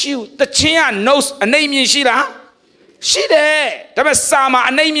မရှိဘူးတချင်းက notes အနှိမ့်အမြင့်ရှိလားရှိတယ်ဒါပေမဲ့စာမှာ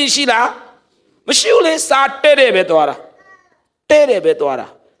အနှိမ့်အမြင့်ရှိလားမရှိဘူးလေစာတဲ့ပဲသွားတာ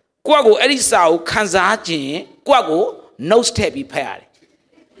ကိုယ့်ကိုအဲ့ဒီစာကိုခန်းစားခြင်းကိုယ့်ကို notes ထည့်ပြီးဖတ်ရတယ်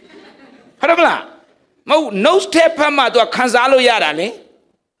ဟုတ်တယ်မလားမဟုတ် notes ထည့်ဖတ်မှသူကခန်းစားလို့ရတာလေ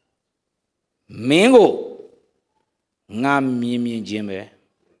မင်းကိုငါမြင်ခြင်းပဲ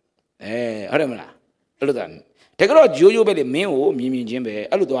ဟုတ်တယ်မလားအဲ့လိုသာတကယ်တော့ရိုးပဲလေမင်းကိုမြင်ခြင်းပဲ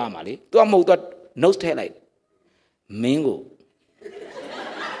အဲ့လိုသွားရမှာလေသူကမဟုတ်သူက notes ထည့်လိုက်မင်းကို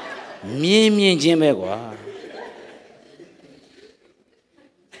မြင်ခြင်းပဲကွာ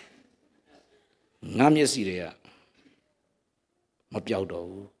ငါမျက်စိတွေကမပြောက်တော့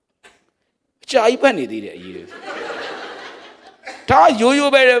ဘူးအကြာကြီးဖတ်နေသေးတယ်အရေးဒါ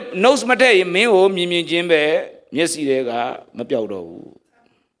ရိုးပဲ notes မထည့်ရင်မင်းကိုမြင်ခြင်းပဲမျက်စိတွေကမပြောက်တော့ဘူး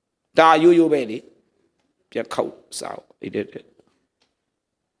ဒါရိုးပဲလေပြတ်ခောက်စားအဲ့တဲ့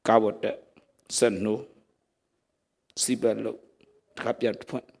ကာဘောတက်ဆက်နိုးစီပလို့တခါပြန်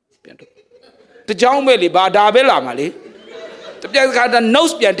ဖွင့်ပြန်တော့တကြောင်ပဲလေဘာဒါပဲလာမှာလေတပြက်ခါတ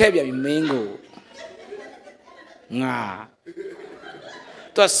notes ပြန်ထည့်ပြန်ပြီမင်းကိုငါ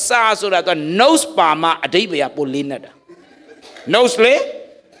သူစာဆိုတာသူ notes ပါမှာအဓိပ္ပာယ်ပိုလေးနေတာ notes လေ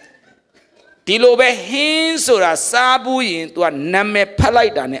ဒီလိုပဲဟင်းဆိုတာစားဘူးရင်သူကနာမည်ဖတ်လို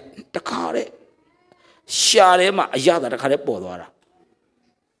က်တာနဲ့တခါတည်းရှာထဲမှာအရသာတခါတည်းပေါ်သွားတာ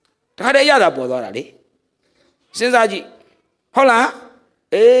အရသာပေါ်သွားတာလေစဉ်းစားကြည့်ဟုတ်လား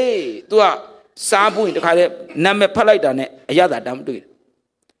အေး तू ကစားဘူးရင်တခါတည်းနာမည်ဖတ်လိုက်တာနဲ့အရသာတမ်းမတွေ့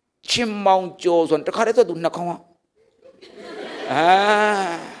ချင်းမောင်ကျော်ဆိုတခါတည်းသူနှာခေါင်း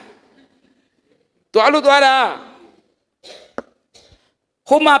သူအလို့သွားတာ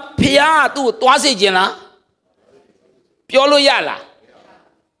ဟိုမှာဖျားသူ့ကိုသွားစေခြင်းလား ပြောလို့ရလား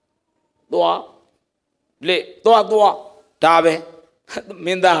သွားလစ်သွားဒါပဲမ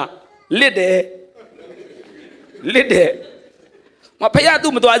င်းသားလစ်တယ်မဖယား तू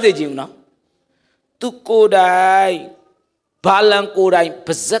မသွားစေချင်ဘူးနော် तू ကိုယ်တိုင်ဘာလန်ကိုယ်တိုင်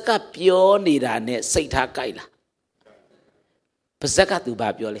ပါဇက်ကပြောနေတာနဲ့စိတ်ထားကြိုက်လားပါဇက်က तू ဘာ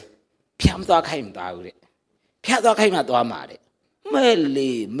ပြောလဲဖျားမသွားခိုင်းမသွားဘူးတဲ့ဖျားသွားခိုင်းမှသွားမှာတဲ့မဲ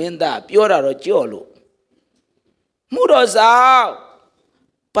လေမင်းသားပြောတာတော့ကြော့လို့မှုတော်ဆောင်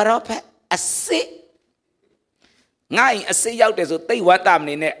ပရောဖက်အစစ်ငါ့အစစ်ရောက်တယ်ဆိုတိတ်ဝတ်တာမ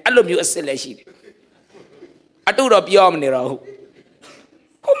နေနဲ့အဲ့လိုမျိုးအစစ်လည်းရှိတယ်အတူတော့ပြောမနေတော့ဟုတ်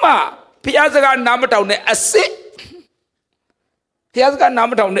ခုမှဖျားစကားနားမထောင်နဲ့အစစ်ဖျားစကားနား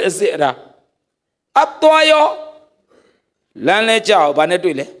မထောင်နဲ့အစစ်အဲ့ဒါအသွားရောလမ်းလဲကြောက်ဘာနဲ့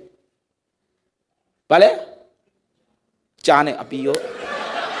တွေ့လဲဘာလဲကြားနဲ့အပီရော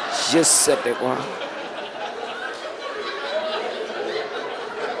ရစ်ဆက်တယ်ကွာ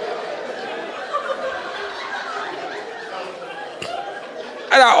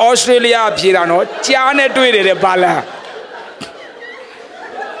အဲ့ဒါဩစတြေးလျဖြေတာနော်ကြားနဲ့တွေ့တယ်ဘာလန်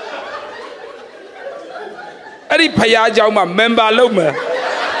အဲ့ဒီဖယားเจ้าမှာ member လုပ်မယ်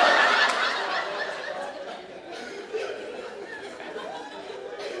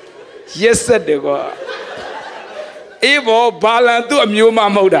ရက်ဆက်တယ်ကွာအေးဘောဘာလန်သူ့အမျိုးမမ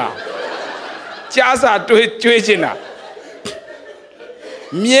ဟုတ်တာကြားစာကျွေးချင်တာ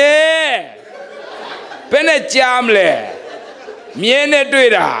မြဲဘယ်နဲ့ကြားမလဲမြဲနဲ့တွေ့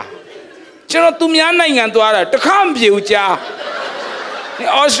တာကျွန်တော်သူများနိုင်ငံသွားတာတခါမပြေဘူးကြား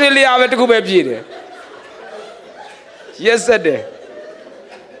ဩစတြေးလျပဲတခုပဲပြေတယ်ရက်ဆက်တယ်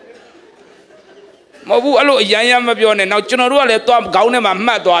မဟုတ်ဘူးအဲ့လိုအရန်ရမပြောနဲ့နောက်ကျွန်တော်တို့ကလည်းသွားခေါင်းထဲမှာ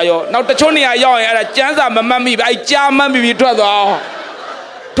မှတ်သွားရောနောက်တချို့နေရာရောက်ရင်အဲ့ဒါကျန်းစာမမှတ်မိဘူးအဲ့ကြားမှတ်မိပြီးထွက်သွား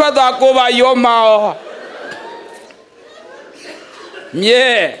ကိုပါရောမအောင်မြ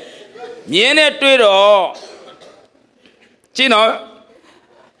င်းနဲ့တွေ့တော့ကြည့်နော်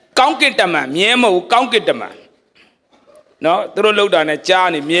ကောင်းကင်တမန်မြဲမဟုတ်ကောင်းကင်တမန်နော်သူတို့လောက်တာနဲ့ကြား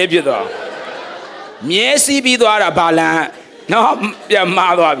နေမြဲဖြစ်သွားမြဲစီးပြီးသွားတာဘာလန်နော်ပြန်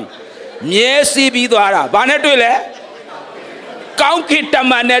မှားသွားပြီမြဲစီးပြီးသွားတာဘာနဲ့တွေ့လဲကောင်းကင်တ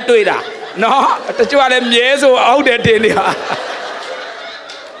မန်နဲ့တွေ့တာနော်တချို့ကလည်းမြဲဆိုဟုတ်တယ်တင်နေတာ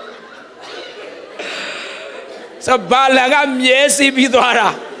စဘာလန်ကမြဲစီးပြီးသွားတာ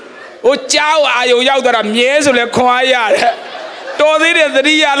ဟိုကြောက်အာယုံရောက်သွားတာမြဲဆိုလဲခွန်အားရတယ်တော်သေးတယ်သ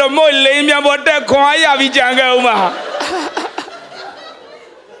တိရလို့မို့လိန်မြန်ပေါ်တက်ခွန်အားရပြီးကြံခဲ့ဦးမှာ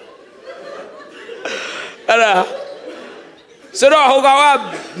အဲ့ဒါဆိုတော့ဟိုကောင်က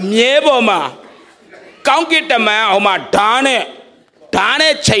မြဲပေါ်မှာကောင်းကင်တမန်ဟိုမှာဓာတ်နဲ့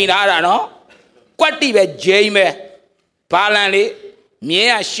ချိန်ထားတာနော်ကွက်တိပဲဂျိမ်းပဲဘာလန်လေးမြဲ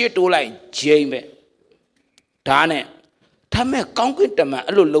ရရှစ်တိုးလိုက်ဂျိမ်းပဲဓာတ်နဲ့ဒါမဲ့ကောင်းကင်တမန်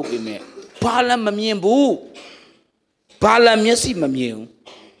အဲ့လိုလုပ်ပြီးမဲ့ဘာလန်မမြင်ဘူးဘာလန်မျက်စိမမြင်ဘူး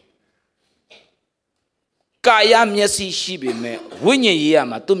ကာယမျက်စိရှိပေမဲ့ဝိညာဉ်ရေးရ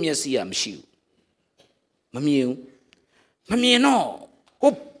မှာသူ့မျက်စိကမရှိဘူးမမြင်တော့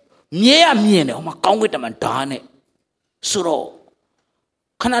ဟိုမြဲရမြင်တယ်ဟိုမှာကောင်းကင်တမန်ဓာတ်နဲ့ဆိုတော့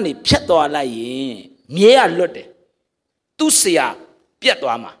ခဏနေဖြတ်သွားလိုက်ရင်မြဲရလွတ်တယ်သူ့ဆရာပြတ်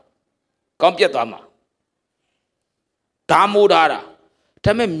သွားမှာကောင်းပြတ်သွားမှာဓာမိုးထားတာ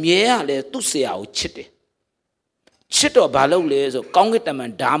ဒါပေမဲ့မြဲရလဲသူ့ဆရာကိုချစ်တယ်ချစ်တော့ဘာလုပ်လဲဆိုကောင်းကင်တမ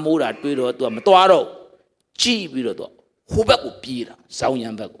န်ဓာမိုးတာတွေးတော့သူကမသွားတော့ကြည့်ပြီးတော့သူဟိုဘက်ကိုပြေးတာဇောင်းရံ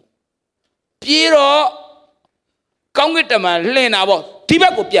ဘက်ကိုပြေးတော့ကောင်းကင်တမန်လှင်တာပေါ့ဒီဘ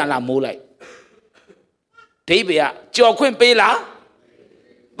က်ကိုပြန်လာမိုးလိုက်ဒိဗေကကြော်ခွင့်ပေးလား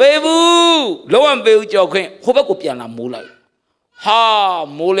ပေးဘူးလုံးဝမပေးဘူးကြော်ခွင့်ဟိုဘက်ကိုပြန်လာမိုးလိုက်ဟာ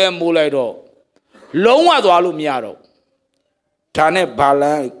မိုးလိုက်တော့လုံးဝသွားလို့မရတော့ဒါနဲ့ဘာလ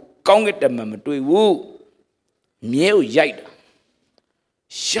န်ကောင်းကင်တမန်မတွေ့ဘူးမြဲကိုရိုက်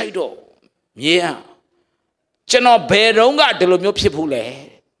တော့မြဲကျွန်တော်ဘယ်တော့ကဒီလိုမျိုးဖြစ်ဘူးလဲ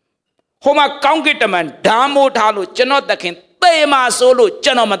ဟိုမှာကောင်းကင်တမန်ဓာမိုးထားလို့ကျွန်တော်သခင်သေမှာဆိုလို့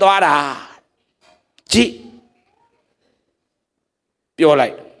ကျွန်တော်မသွားတာကြည့်ပြောလို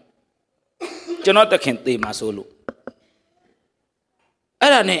က်ကျွန်တော်သခင်သေမှာဆိုလို့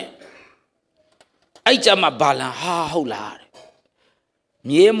အဲ့ဒါနဲ့အဲ့ကြမှာဘာလန်ဟာဟုတ်လား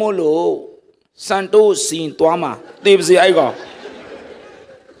မြဲမို့လို့စန်တိုးစီရင်သွားမှာသေပါစေအဲ့ကောင်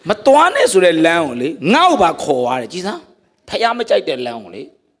မသွားနဲ့ဆိုတဲ့လမ်းကိုလေငါ့ကိုပါခေါ်ရတယ်ကြည်စမ်းဖယားမကြိုက်တဲ့လမ်းကိုလေ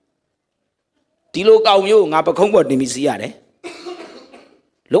ဒီလိုကောင်မျိုးငါပခုံးပေါ်တင်ပြီးစီးရတယ်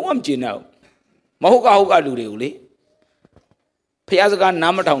လုံးဝမကျင်တော့မဟုတ်ကလူတွေကိုလေဖယားစကား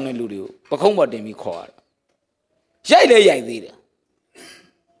နားမထောင်တဲ့လူတွေကိုပခုံးပေါ်တင်ပြီးခေါ်ရတာရိုက်သေးတယ်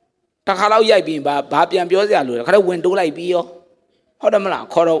ဒါ ခါလောက်ရိုက်ပြီးဘာပြန်ပြောစရာလိုလဲခါတော့ဝင်တိုးလိုက်ပြီးရောဟုတ်တယ်မလား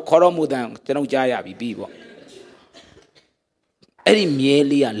ခေါ်တော့မှုတန်ကျွန်တော်ကြားရပြီပြီးပေါ့အဲ့ဒီမြဲ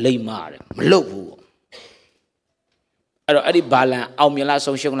လေးကလိမ့်မာတယ်မလုတ်ဘူးပေါ့အဲ့တော့အဲ့ဒီဘာလန်အောင်မြင်လား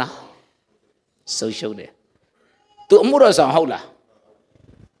ဆုံးရှုံးလားဆုံးရှုံးတယ်သူအမှုတော်ဆောင်ဟုတ်လား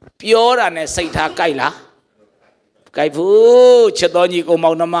ပြောတာနဲ့စိတ်ထားကြိုက်လားကြိုက်ဘူးချစ်တော်ညီကို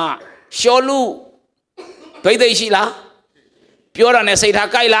မောင်နှမရှောလူဘိသိက်ရှိလားပြောတာနဲ့စိတ်ထား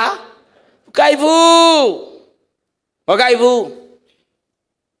ကြိုက်လားကြိုက်ဘူးမကြိုက်ဘူး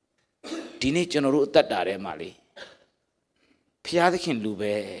ဒီနေ့ကျွန်တော်တို့အသက်တာထဲမှာလေဖျားသခင်လူ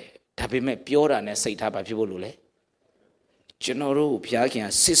ပဲဒါပေမဲ့ပြောတာနဲ့စိတ်ထားပါဖြစ်ဖို့လို့လေကျွန်တော်တို့ဖျားခင်က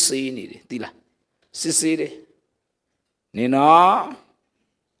စစ်ဆေးနေတယ်သိလားစစ်ဆေးတယ်နေနော်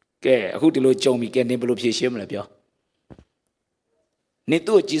ကဲအခုဒီလိုကြုံပြီကဲနေဘယ်လိုဖြေရှင်းမလဲပြောနေ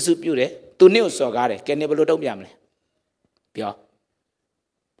သူ့ကိုကျေးဇူးပြုတယ်သူနေကိုစော်ကားတယ်ကဲနေဘယ်လိုတုံ့ပြန်မလဲပြော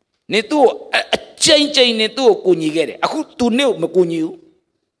နေသူ့ကိုအချိန်နေသူ့ကိုကူညီခဲ့တယ်အခုသူနေကိုမကူညီဘူး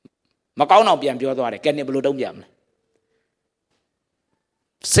မကောင်းအောင်ပြန်ပြောသွားတယ်ကဲနေဘယ်လိုတုံ့ပြန်မလဲ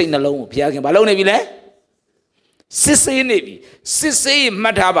စိတ်နှလုံးကိုဘုရားခင်ဘာလုပ်နေပြီလဲစစ်ဆေးနေပြီစစ်ဆေးရင်မှ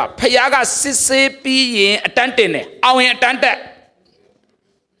တ်ထားပါဖခင်ကစစ်ဆေးပြီးရင်အတန်းတင်တယ်အောင်ရင်အတန်းတက်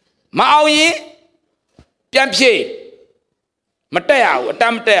မအောင်ရင်ပြန်ဖြေမတက်ရဘူးအတ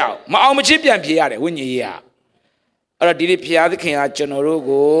န်းမတက်ရဘူးမအောင်မချင်းပြန်ဖြေရတယ်ဝိညာဉ်ရေးကအဲ့တော့ဒီနေ့ဖခင်သခင်ကကျွန်တော်တို့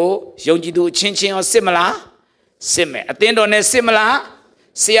ကိုယုံကြည်သူအချင်းချင်းရောစစ်မလားစစ်မယ်အသင်းတော်နဲ့စစ်မလား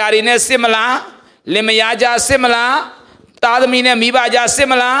ဆရာတွေနဲ့စစ်မလားလင်မယားကြားစစ်မလားသားသမီးနဲ့မိဘကြားစစ်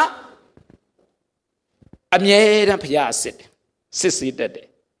မလားအမြဲတမ်းဖခင်စစ်တယ်စစ်စေးတတ်တယ်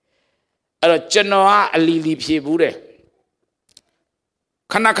အဲ့တော့ကျွန်တော်ကအလီလီဖြေဘူးတယ်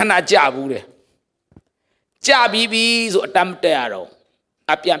ခဏကြဘူးတယ်ကြပြီးပြီဆိုအတမ်းတက်ရတော့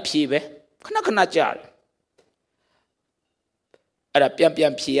အပြန်ဖြေပဲခဏကြတယ်အဲ့ဒါပြ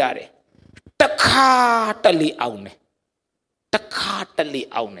န်ဖြေရတယ်တခါတလေအောင်တယ်တခါတလေ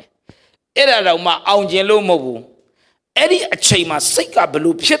အောင်တယ်အဲ့ဒါတော့မှအောင်ခြင်းလို့မဟုတ်ဘူးအဲ့ဒီအချိန်မှာစိတ်ကဘ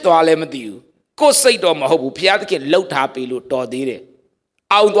လို့ဖြစ်သွားလဲမသိဘူးကိုယ်စိတ်တော့မဟုတ်ဘူးဘုရားသခင်လှုပ်ထားပြီလို့တော်သေးတယ်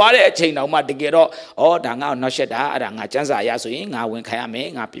အောင်သွားတဲ့အချိန်တောင်မှတကယ်တော့ဒါငါ့ကိုနောက်ဆက်တာအဲ့ဒါငါစံစာရဆိုရင်ငါဝင်ခံရမယ်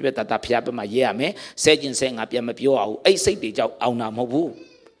ငါပြည့်ပြတ်တတ်ဖျားဘက်မှာရေးရမယ်ဆဲကျင်ဆဲငါပြန်မပြောအောင်အဲ့စိတ်တွေကြောင့်အောင်တာမဟုတ်ဘူး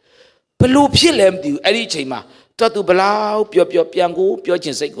ဘလို့ဖြစ်လဲမသိဘူးအဲ့ဒီအချိန်မှာသူဘလောက်ပြောပြန်ကိုပြောချ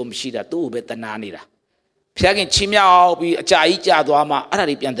င်စိတ်ကိုမရှိတာသူ့ကိုပဲတနာနေတာဖျားခင်ချင်းမြောက်ပြီးအကြာကြီးကြာသွားမှအဲ့ဒါ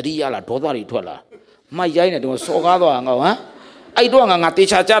တွေပြန်တတိရလာဒေါသတွေထွက်လာမရိုင်းနေတော့စော်ကားသွားငါဟမ်အဲ့တော့ငါတေ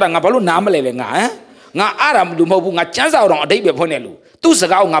ချာကြတာငါဘာလို့နားမလဲလဲငါဟမ်ငါအားရမလို့မဟုတ်ဘူးငါစမ်းစာတော့အတိတ်ပဲဖွင့်နေလို့သူ့စ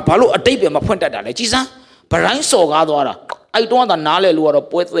ကားကိုငါဘာလို့အတိတ်ပဲမဖွင့်တတ်တာလဲကြည်စမ်းဗရိုင်းစော်ကားသွားတာအဲ့တော့ကနားလဲလို့ကတော့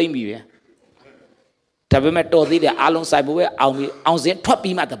ပွဲသိမ့်ပြီပဲဒါပေမဲ့တော်သေးတယ်အားလုံးဆိုင်ဖို့ပဲအောင်စင်းထွက်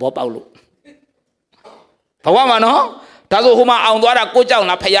ပြီးမှသဘောပေါက်လို့ဘဝမှာနော်ဒါဆိုဟိုမှာအောင်သွားတာကိုကြောက်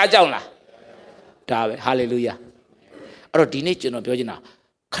လားဖယားကြောက်လားဒါပဲဟာလေလုယာအဲ့တော့ဒီနေ့ကျွန်တော်ပြောချင်တာ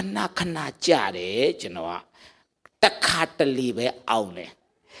ခဏကြတယ်ကျွန်တော်ကတခါတလေပဲအောင်တယ်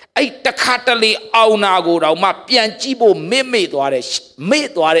အဲ့တခါတလေအောင်နာကိုတော့မှပြန်ကြည့်ဖို့မေ့သွားတဲ့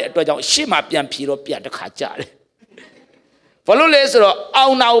အတွက်ကြောင့်ရှေ့မှာပြန်ဖြေတော့ပြန်တခါကြတယ်ဘာလို့လဲဆိုတော့အော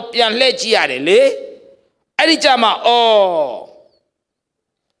င်နာကိုပြန်လှည့်ကြည့်ရတယ်လေအဲ့ဒီကြမှာ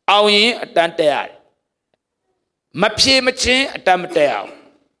အောင်ရင်အတန်းတက်ရတယ်မဖြေမချင်းအတန်းမတက်အောင်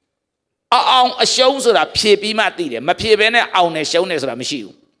အောင်အရှုံးဆိုတာဖြေပြီးမှသိတယ်မဖြေဘဲနဲ့အောင်နဲ့ရှုံးတယ်ဆိုတာမရှိ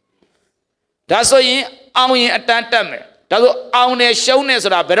ဘူးဒါဆိုရင်အောင်ရင်အတန်းတက်မယ်ဒါဆိုအောင်နဲ့ရှုံးတယ်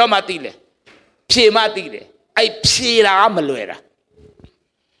ဆိုတာဘယ်တော့မှသိလဲဖြေမှသိတယ်အဲ့ဖြေတာကမလွယ်တာ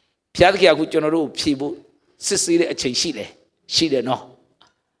ဘုရားသခင်ကအခုကျွန်တော်တို့ဖြေဖို့စစ်ဆေးတဲ့အချိန်ရှိတယ်နော်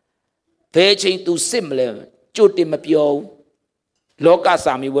ဘယ်အချိန် तू စစ်မလဲကြိုတင်မပြောဘူးလောက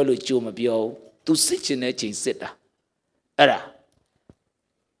စာမေးပွဲလို့ကြိုမပြောဘူး तू စစ်ချင်တဲ့အချိန်စစ်တာအဲ့ဒါ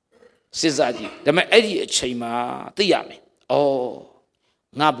စစ်စားကြည့်ဒါပေမဲ့အဲ့ဒီအချိန်မှာသိရမယ်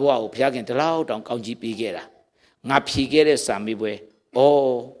ငါဘဝကိုဘုရားခင်ဒီလောက်တောင်ကောင်းကြီးပေးခဲ့တာငါဖြေခဲ့တဲ့စာမေးပွဲ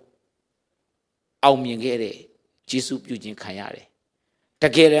အောင်မြင်ခဲ့တဲ့ယေရှုပြုခြင်းခံရတယ်တ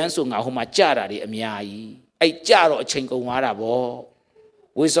ကယ်တမ်းဆိုငါဟိုမှာကြတာတွေအများကြီးအဲ့ကြတော့အချိန်ကုန်သွားတာဗော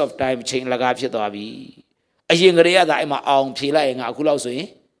waste of time အချိန်လကားဖြစ်သွားပြီအရင်ကတည်းကသာအဲ့မှာအောင်ဖြေလိုက်ရင်ငါအခုလောက်ဆိုရင်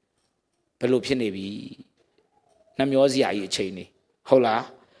ဘယ်လိုဖြစ်နေပြီနှမျောစရာကြီးအချိန်နေဟုတ်လား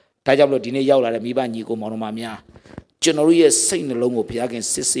ဒါကြောင့်မလို့ဒီနေ့ရောက်လာတဲ့မိဘညီကိုမောင်နှမများကျွန်တော်တို့ရဲ့စိတ်နှလုံးကိုဘုရားခင်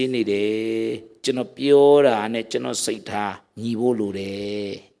စစ်ဆေးနေတယ်ကျွန်တော်ပြောတာနဲ့ကျွန်တော်စိတ်ထားညီဖို့လိုတ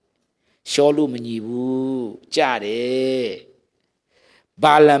ယ်ရှောလို့မညီဘူးကြတယ်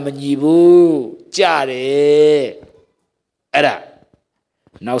ဘာလံမညီဘူးကြတယ်အဲ့ဒါ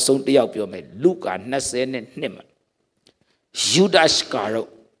နောက်ဆုံးတစ်ယောက်ပြောမယ်လုကာ22မှာယူဒရှ်ကာရော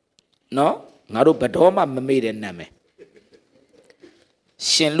နော်ငါတို့ဘယ်တော့မှမမေ့တဲ့နာမည်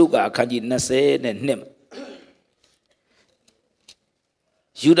ရှင်လုကာအခန်းကြီး20နဲ့နှစ်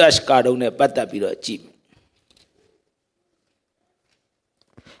ယူဒရှ်ကာတုံးနဲ့ပတ်သက်ပြီးတော့ကြည့်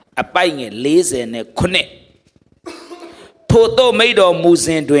အပိုက်ငယ်40နဲ့9ထို့သောမိတ်တော်မူစ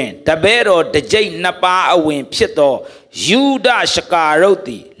ဉ်တွင်တပည့်တော်တစ်ကြိမ်နှစ်ပါးအဝင်ဖြစ်သောယူဒရှကာရုတ်သ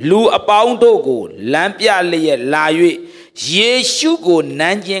ည်လူအပေါင်းတို့ကိုလမ်းပြလျက်လာ၍ယေရှုကိုန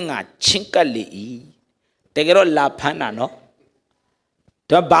မ်းခြင်းကချင်းကပ်လေ၏တကယ်တော့လာဖမ်းတာနော်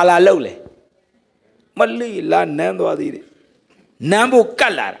ဒါဘာလာလို့လဲမလိလာနမ်းသွားသေးတယ်နမ်းဖို့က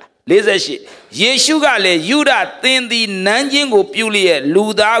တ်လာတာ48ယေရှုကလည်းယူဒသင်သည်နမ်းခြင်းကိုပြုလျက်လူ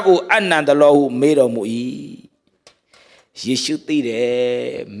သားကိုအနန္တလောဟုမေးတော်မူ၏ယေရှုသိတယ်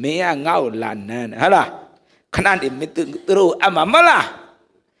မင်းကငါ့ကိုလာနမ်းတယ်ဟုတ်လားခဏတည်းမသူတို့အမလား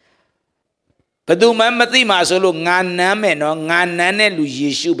ဘယ်သူမှမသိမှာဆိုလို့ငါနမ်းမယ်နော်ငါနမ်းတဲ့လူယေ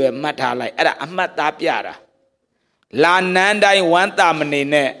ရှုပဲမှတ်ထားလိုက်အဲ့ဒါအမှတ်သားပြတာလာနမ်းတိုင်းဝမ်းသာမနေ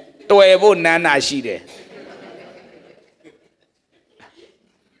နဲ့တွေ့ဖို့နမ်းတာရှိတယ်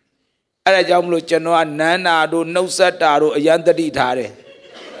အဲ့ဒါကြောင့်မလို့ကျွန်တော်ကနမ်းတာတို့နှုတ်ဆက်တာတို့အယံတတိထားတယ်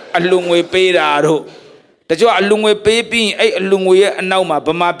အလူငွေပေးတာတို့တချို့အလူငွေပေးပြီးအဲ့အလူငွေရဲ့အနောက်မှာဗ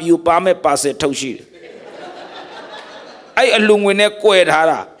မာပြည်ကိုပါမဲ့ပါစက်ထုတ်ရှိတယ်အဲ့အလူငွေနဲ့ကွယ်ထား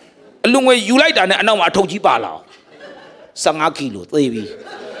တာအလူငွေယူလိုက်တာနဲ့အနောက်မှာအထုတ်ကြီးပါလာ15ကီလိုသေပြီ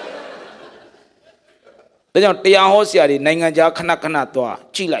ဒါကြောင့်တရားဟောဆရာတွေနိုင်ငံခြားခဏခဏသွား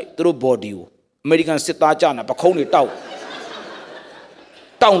ကြည့်လိုက်သူတို့ body ကိုအမေရိကန်စစ်သားကြနာပခုံးတွေတောက်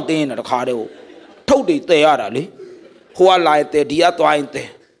တင်းတာတခါတည်းကိုထုတ်တွေတည်ရတာလေဟိုကလာရင်တည်ဒီကသွားရင်တည်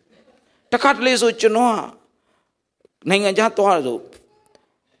တခါတလေဆိုကျွန်တော်ကနိုင်ငံခြားသွားဆို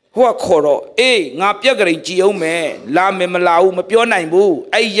ဟိုကခေါ်တော့အေးငါပြက်ကလေးကြည်အောင်မယ်လာမယ်မလာဘူးမပြောနိုင်ဘူး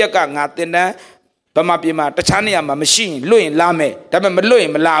အဲ့ရက်ကငါတင်တန်းဗမာပြည်မှာတခြားနေရာမှာမရှိရင်လွတ်ရင်လာမယ်ဒါပေမဲ့မလွတ်ရ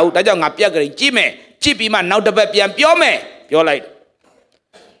င်မလာဘူးဒါကြောင့်ငါပြက်ကလေးကြည့်မယ်ကြည့်ပြီးမှနောက်တစ်ပတ်ပြန်ပြောမယ်ပြောလိုက်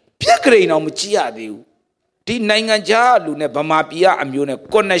ပြက်ကလေးတော့မကြည့်ရသေးဘူးဒီနိုင်ငံခြားလူနဲ့ဗမာပြည်ကအမျိုးနဲ့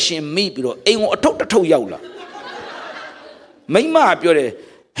connection မိပြီးတော့အိမ်ကိုအထုတ်တထုတ်ရောက်လာမိမကပြောတယ်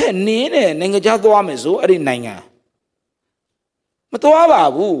ဟဲ့နင်းနဲ့နိုင်ငံခြားသွားမယ်ဆိုအဲ့ဒီနိုင်ငံမသွားပါ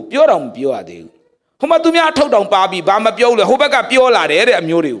ဘူးပြောတော့မပြောရသေးဘူးဟိုမှာသူများအထုတ်တောင်ပါပြီဘာမပြောလဲဟိုဘက်ကပြောလာတယ်တဲ့အ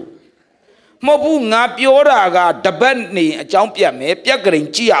မျိုးတွေကိုမဟုတ်ဘူးငါပြောတာကတပတ်နေအကြောင်းပြတ်မယ်ပြက်ကလေး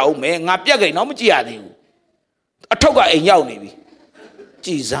ကြည့်ရအောင်မယ်ငါပြက်ကလေးတော့မကြည့်ရသေးဘူးအထုပ်ကအိမ်ရောက်နေပြီကြ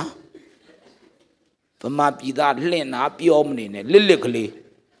ည်စားဗမာပြည်သားလှင့်နာပြောမနေနဲ့လစ်လစ်ကလေး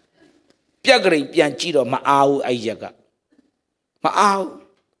ပြက်ကလေးပြန်ကြည့်တော့မအားဘူးအဲ့ရက်ကမအားဘူး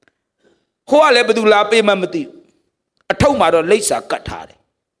ဟိုကလည်းဘယ်သူလာပေးမှမသိအထုပ်မှာတော့လိပ်စာကတ်ထားတယ်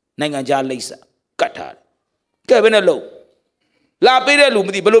နိုင်ငံခြားလိပ်စာကတ်ထားတယ်ကဲဘယ်နဲ့လို့လာပေးတဲ့လူမ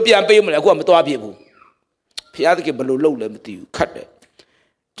သိဘယ်လိုပြန်ပေးမလဲအခုကမသွားပြဘူးဖျားသခင်ဘယ်လိုလုပ်လဲမသိဘူးခတ်တယ်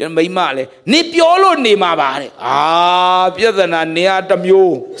ကျွန်တော်မိမလည်းနေပြောလို့နေမှာပါတဲ့ပြဿနာနေရတစ်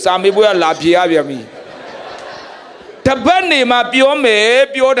မျိုးစာမေးပွဲကလာဖြေရပြန်ပြီတပတ်နေမှာပြောမယ်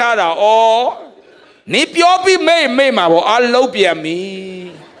ပြောထားတာဩနေပြောပြီးမေ့မှာပေါ့အလုံးပြန်ပြီ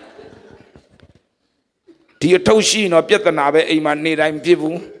ဒီအထုပ်ရှိရင်တော့ပြဿနာပဲအိမ်မှာနေတိုင်းဖြစ်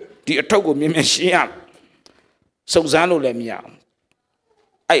ဘူးဒီအထုပ်ကိုမြင်မြင်ရှင်းရစုံစမ်းလို့လည်းမရအောင်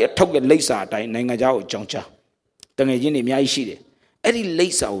အဲ့အထုပ်ရဲ့လိပ်စာအတိုင်းနိုင်ငံခြားကိုအကြောင်းချတငယ်ချင်းတွေအများကြီးရှိတယ်အဲ့ဒီလိ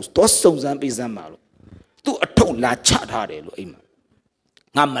ပ်စာကိုတော့စုံစမ်းပေးစမ်းပါလို့သူ့အထုပ်လာချထားတယ်လို့အိမ်မှာ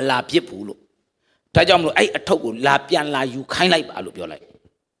ငါမလာပြစ်ဘူးလို့ဒါကြောင့်မလို့အဲ့အထုပ်ကိုလာပြန်လာယူခိုင်းလိုက်ပါလို့ပြောလိုက်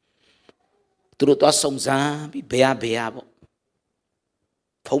သူတို့တော့စုံစမ်းပြီးဘယ်ဟာပေါ့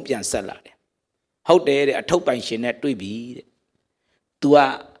ဖုံးပြန်ဆက်လာတယ်ဟုတ်တယ်တဲ့အထုပ်ပိုင်ရှင်နဲ့တွေ့ပြီတဲ့ तू က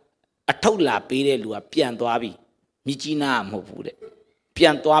အထုပ်လာပေးတဲ့လူကပြန်သွားပြီမြကြီးနားမဟုတ်ဘူးတဲ့ပြ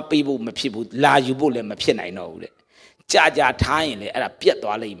န်သွားပေးဖို့မဖြစ်ဘူးလာယူဖို့လည်းမဖြစ်နိုင်တော့ဘူးတဲ့ကြာထားရင်လေအဲ့ဒါပြက်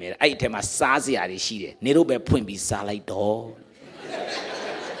သွားလိမ့်မယ်အဲ့ဒီထဲမှာစားစရာတွေရှိတယ်နေတို့ပဲဖွင့်ပြီးစားလိုက်တော့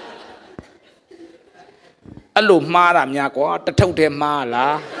အဲ့လိုမှားတာများကွာတထုပ်ထဲမှား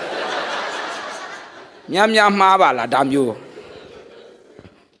လားများမှားပါလားဒါမျိုး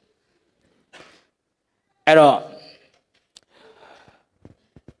အဲ့တော့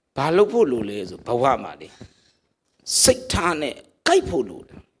ဘာလုပ်ဖို့လိုလဲဆိုဘဝမှာလေစိတ်ထားနဲ့ကြိုက်ဖို့လိုတ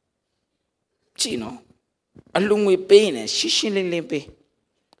ယ်ကြည့်နော်အလူငွေပေးရင်ရှင်းရှင်းလင်းလင်းပေး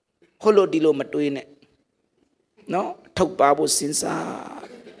ဟိုလိုဒီလိုမတွေးနဲ့နော်ထုတ်ပါဖို့စဉ်းစား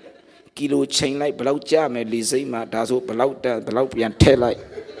ကီလိုချိန်လိုက်ဘယ်လောက်ကြမယ်လေစိမ့်မှာဒါဆိုဘယ်လောက်ပြန်ထည့်လိုက်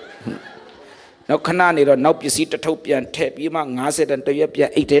နောက်ခဏနေတော့နောက်ပစ္စည်းတစ်ထုပ်ပြန်ထည့်ပြီးမှ90တန်တရွက်ပြန်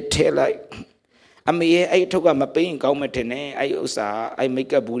အိတ်ထဲထည့်လိုက်အမေရဲ့အဲ့ထုတ်ကမပေးရင်ကောင်းမှထင်တယ်အဲ့ဥစ္စာအဲ့မိတ်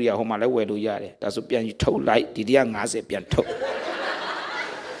ကပ်ဘူးတွေကဟိုမှာလည်းဝယ်လို့ရတယ်ဒါဆိုပြန်ထုတ်လိုက်ဒီတည်းက90ပြန်ထုတ်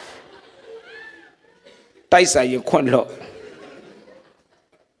တိုက်ဆိုင်ရင်ခွန့်လို့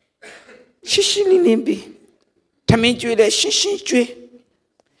ရှင်းလင်းပြီးထမင်းကျွေးလဲရှင်းကျွေး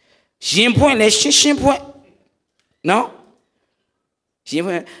ရင်ဖွင့်လေရှင်းဖွင့်နော်ရင်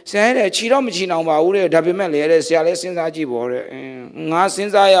ဖွင့်ဆရာရဲ့ချီတော့မချီအောင်ပါဘူးတဲ့ဒါပေမဲ့လေတဲ့ဆရာလည်းစဉ်းစားကြည့်ပေါ့တဲ့ငါစ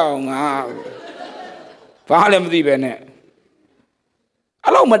ဉ်းစားရအောင်ငါဘာလည်းမသိပဲနဲ့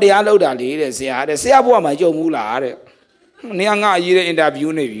အဲ့လိုမတရားလုပ်တာလေတဲ့ဆရာဘုရားမှာကြုံဘူးလားတဲ့နေငါရေးတဲ့အင်တာ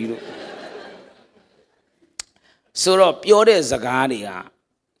ဗျူးနေပြီလို့ဆိုတော့ပြောတဲ့စကားတွေက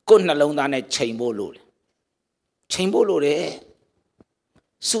ကိုယ်နှလုံးသားနဲ့ချိန်ဖို့လို့ချိန်ဖို့လို့တယ်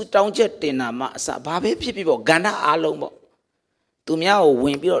စူတောင်းချက်တင်တာမှအစဘာပဲဖြစ်ဖြစ်ပေါ့ကဏ္ဍအားလုံးပေါ့သူများကိုဝ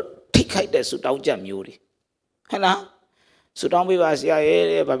င်ပြီးတော့ထိခိုက်တဲ့စူတောင်းချက်မျိုးတွေဟဲ့လားစူတောင်းပေးပါဆရာရဲ့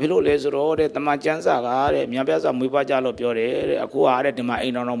တဲ့ဘာဖြစ်လို့လဲဆိုတော့တဲ့တမန်ကျမ်းစာကတဲ့မြတ်ပြစာမွေးဖွားကြလို့ပြောတယ်တဲ့အခုကတဲ့ဒီမှာအိ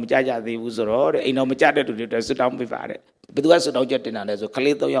မ်တော်မကြကြသေးဘူးဆိုတော့တဲ့အိမ်တော်မကြတဲ့သူတွေအတွက်စူတောင်းပေးပါတဲ့ဘယ်သူကစူတောင်းချက်တင်တာလဲဆိုခ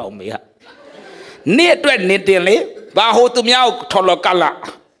လေး၃ယောက်အမေကနေ့အတွက်နေတင်လေဘာဟိုသူများကိုထော်လော်ကလာ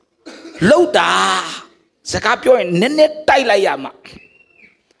လှုပ်တာစကားပြောရင်နည်းနည်းတိုက်လိုက်ရမှာ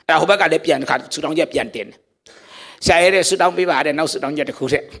အဲ့ဟိုဘက်ကလည်းပြန်တစ်ခါစူတောင်းချက်ပြန်တင်ဆရာရဲ့စူတောင်းပေးပါတဲ့နောက်စူတောင်းချက်တစ်ခု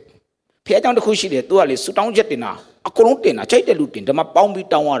တဲ့ဖះเจ้าတစ်ခုရှိတယ်သူကလေစူတောင်းချက်တင်တာအကုန်လုံးတင်တာချိတ်တဲ့လူတင်ဒါမှပေါင်းပြီး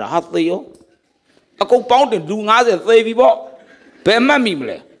တောင်းရတာဟာသေရောအကုန်ပေါင်းတင်လူ90သေပြီပေါ့ဘယ်မှတ်မိမ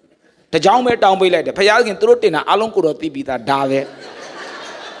လဲတကြောင်ပဲတောင်းပေးလိုက်တယ်ဖះခင်သူတို့တင်တာအလုံးကိုတော့သိပြီးသားဒါပဲ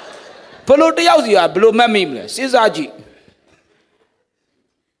ဘလို့တယောက်စီကဘလို့မှတ်မိမလဲစဉ်းစားကြည့်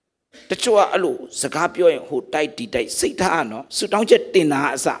တချို့ကအဲ့လိုစကားပြောရင်ဟိုတိုက်ဒီတိုက်စိတ်ထားနော်စူတောင်းချက်တင်တာ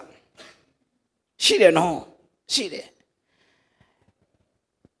အစရှိတယ်နော်ရှိတယ်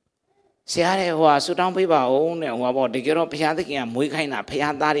ဆရာတဲ့ဟိုဟာစူတောင်းပေးပါဦးတဲ့ဟိုဟာပေါ့တကယ်တော့ဘုရားသခင်ကမွေးခိုင်းတာဘု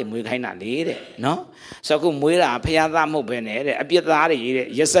ရားသားတွေမွေးခိုင်းတာလေတဲ့နော်ဆိုတော့ခုမွေးတာဘုရားသားမဟုတ်ပဲနဲ့တဲ့အပြစ်သားတွေတဲ့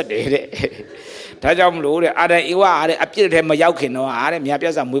ရက်ဆက်တယ်တဲ့ဒါကြောင့်မလို့တဲ့အာဒံဧဝတဲ့အပြစ်ထဲမရောက်ခင်တော့တဲ့မြတ်ပြ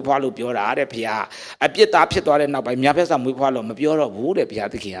တ်စာမွေးဖွားလို့ပြောတာတဲ့ဘုရားအပြစ်သားဖြစ်သွားတဲ့နောက်ပိုင်းမြတ်ပြတ်စာမွေးဖွားလို့မပြောတော့ဘူးတဲ့ဘုရား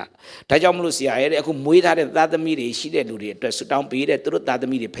သခင်ကဒါကြောင့်မလို့ဆရာရဲ့တဲ့အခုမွေးထားတဲ့သားသမီးတွေရှိတဲ့လူတွေအတွက်စူတောင်းပေးတဲ့သူတို့သားသ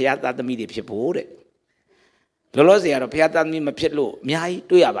မီးတွေဘုရားသားသမီးတွေဖြစ်ဖို့တဲ့လောလောဆယ်ကတော့ဘုရားသားသမီးမဖြစ်လို့အများကြီး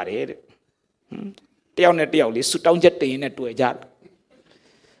တွေ့ရပါတယ်တဲ့တယောက်နဲ့တယောက်လေးဆူတောင်းချက်တင်ရင်နဲ့တွေ့ကြတယ်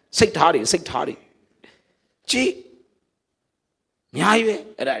စိတ်ထားတွေကြည်အများကြီးပဲ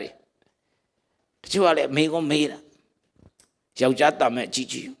အဲ့ဒါတွေတချို့ကလည်းမေကွန်းမေးတာယောက်ျားတာမဲ့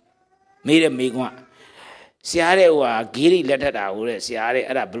ကြီးမေးတဲ့မေကွန်းဆရာတဲ့ဟိုဟာဂေးတွေလက်ထက်တာဟိုတဲ့ဆရာတဲ့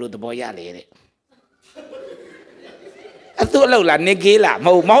အဲ့ဒါဘယ်လိုသဘောရလဲတဲ့အတူအလောက်လားနေဂေးလားမ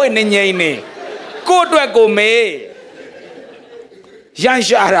ဟုတ်နေငိမ့်နေကိုယ့်အတွက်ကိုမေးရန်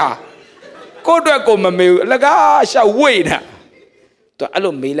ရှာတာကိုယ့်အတွက်ကိုမမေးဘူးအလကားရှောက်ဝိတ်တာသူအဲ့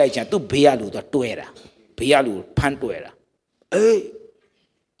လိုမေးလိုက်ချင်သူဘေးရလူသူတွဲတာဘေးရလူဖမ်းတွဲတာအေး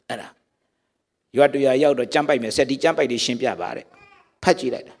အဲ့ဒါရွာတရွာရောက်တော့ကြမ်းပိုက်မယ်စက်ဒီကြမ်းပိုက်တွေရှင်းပြပါတဲ့ဖတ်ကြ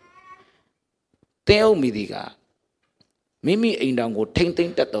ည့်လိုက်တာတင်းအုပ်မိဒီကမိမိအိမ်တောင်ကိုထိမ့်သိ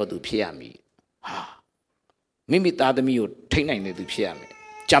မ့်တက်တော်သူဖြစ်ရမည်ဟာမိမိသားသမီးကိုထိမ့်နိုင်တဲ့သူဖြစ်ရမယ်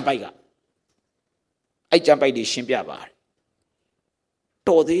ကြမ်းပိုက်ကအဲ့ကြမ်းပိုက်တွေရှင်းပြပါတယ်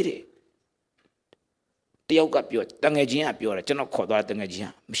တော်သေးတယ်တယောက်ကပြောတငယ်ချင်းကပြောတယ်ကျွန်တော်ခေါ်သွားတဲ့တငယ်ချင်း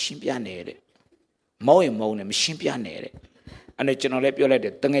ကမရှင်းပြနဲ့တဲ့မောင်းရင်မောင်းတယ်မရှင်းပြနဲ့တဲ့အဲ့ဒါကျွန်တော်လည်းပြောလိုက်တ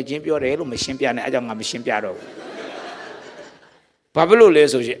ယ်တငယ်ချင်းပြောတယ်လို့မရှင်းပြနဲ့အဲ့ကြောင့်ငါမရှင်းပြတော့ဘူးဘာဖြစ်လို့လဲ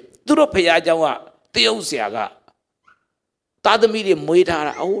ဆိုရင်သူတို့ဖခင်เจ้าကတရုတ်ဆရာကသားသမီးတွေမွေးထား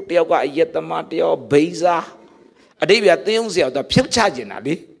တာအဟုတ်တယောက်ကအယက်သမားတယောက်ဘိန်းစားအတိတ်ကတရုတ်ဆရာကဖြုတ်ချကျင်တာ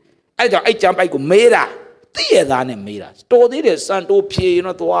လေအဲ့ကြောင့်အဲ့ကြမ်းပိုက်ကိုမေးတာသိရသားနဲ့မေးတာတော်သေးတယ်စံတိုးဖြေရင်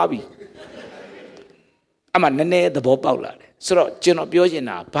တော့သွားပြီအမှနည်းနည်းသဘောပေါက်လာတယ်ဆိုတော့ကျွန်တော်ပြောချင်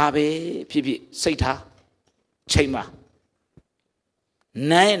တာဘာပဲဖြစ်ဖြစ်စိတ်ထားချိန်ပါ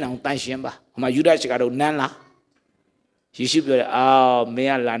နန်းအောင်တန်ရှင်းပါဟိုမှာယူဒရှကတော့နန်းလားယေရှုပြောတယ်မင်း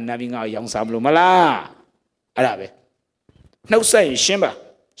ကလာနန်းပြီးငါ့ကိုရောင်းစားမလို့မလားအဲ့ဒါပဲနှုတ်ဆက်ရင်ရှင်းပါ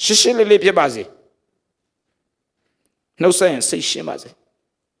ရှင်းလေးလေးဖြစ်ပါစေနှုတ်ဆက်ရင်စိတ်ရှင်းပါစေ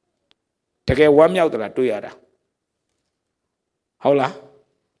တကယ်ဝမ်းမြောက်သလားတွေ့ရတာဟုတ်လား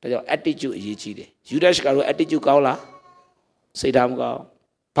ဒါကြောင့် attitude အရေးကြီးတယ်ယူဒရှကတော့ attitude ကောင်းလားစိတ်ထားမကောင်း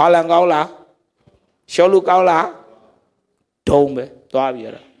ဘာလန်ကောင်းလားရှောလူကောင်းလားဒုံပဲသွားပြီရ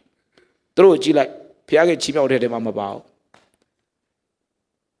တာသူတို့ကြည့်လိုက်ဘုရားကချီးမြှောက်တဲ့တဲမှာမပါဘူး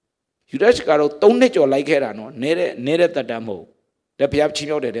ယူဒရှကတော့3နှစ်ကျော်လိုက်ခဲ့တာနော်နေတဲ့တတ်တမ်းမဟုတ်တဲ့ဘုရားချီး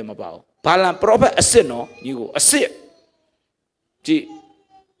မြှောက်တဲ့တဲမှာပါဘူးဘာလန် prophet အစ်စ်နော်ညီကိုအစ်စ်ကြည့်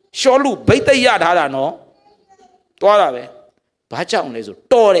ရှောလူဘိတ်သိက်ရထားတာနော်သွားတာပဲဘာကြောင့်လဲဆို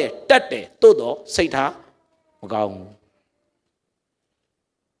တော်တယ်တတ်တယ်သို့တော့စိတ်ထားမကောင်းဘူး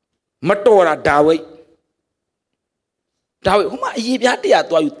မတော်တာဒါဝိတ်ဟိုမှာအရေးပြားတရား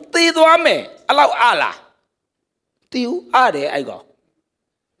သွားယူသေသွားမယ်အလောက်အားလားတီဦးအားတယ်အဲ့ကောင်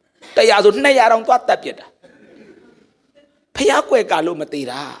တရားဆို200တောင်သွားတက်ပြစ်တာဖျားကွယ်ကလို့မသေး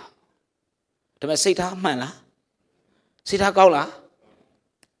တာဒါပေမဲ့စိတ်ထားမှန်လားစိတ်ထားကောင်းလား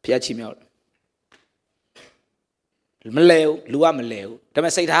ဖျားချီမြောက်မလဲဘူးလူကမလဲဘူးဒါပေ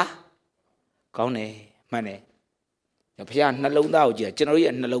မဲ့စိတ်ထားကောင်းတယ်မှန်တယ်ဖျားနှလုံးသားကိုကြည့်ကျွန်တော်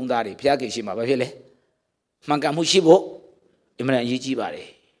ရဲ့နှလုံးသားတွေဖျားခင်ရှိမှာဘာဖြစ်လဲမှန်ကန်မှုရှိဖို့အမှန်အရေးကြီးပါတယ်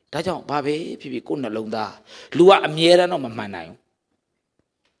ဒါကြောင့်ဘာပဲဖြစ်ဖြစ်ကိုယ်နှလုံးသားလူကအမြဲတမ်းတော့မမှန်နိုင်ဘူး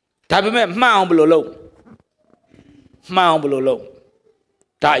ဒါပေမဲ့မှန်အောင်ဘယ်လိုလုပ်မှန်အောင်ဘယ်လိုလုပ်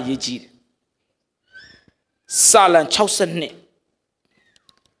ဒါအရေးကြီးတယ်စာလံ62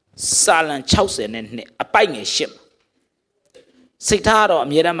စာလံ60နဲ့နှစ်အပိုက်ငယ်ရှစ်စိတ်ထားတော့အ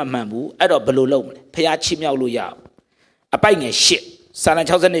မြဲတမ်းမမှန်ဘူးအဲ့တော့ဘယ်လိုလုပ်မလဲဖျားချီမြောက်လို့ရအောင်အပိုက်ငယ်ရှစ်စာလံ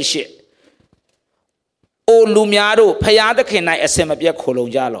68အိုလူများတို့ဖျားသခင်၌အစင်မပြတ်ခိုလုံ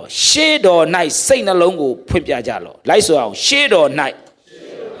ကြလောရှေးတော်၌စိတ်နှလုံးကိုဖွင့်ပြကြလောလိုက်ဆိုအောင်ရှေးတော်၌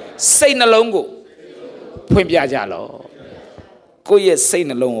စိတ်နှလုံးကိုဖွင့်ပြကြလောကိုယ့်ရဲ့စိတ်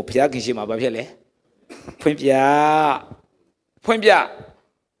နှလုံးကိုဘုရားခင်ရှိမှာဘာဖြစ်လဲဖွင့်ပြ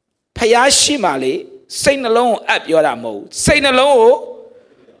ဖျားရှိမှလေစိတ်နှလုံးကိုအပ်ပြောတာမဟုတ်ဘူးစိတ်နှလုံးကို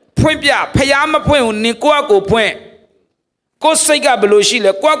ဖွင့်ပြဖျားမဖွင့်ဘူးနင်ကိုယ့်အကိုဖွင့်ကိုယ်စိတ်ကဘယ်လိုရှိ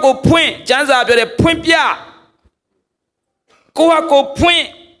လဲကိုယ့်အကိုဖွင့်ကျမ်းစာပြောတယ်ဖွင့်ပြကိုယ့်အကိုဖွင့်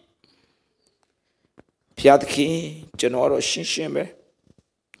ဘုရားသခင်ကျွန်တော်တော့ရှင်းရှင်းပဲ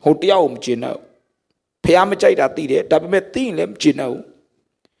ဟိုတယောက်ကိုမကျင်တော့ဖះမကြိုက်တာသိတယ်ဒါပေမဲ့သိရင်လည်းမကျင်တော့ဘူး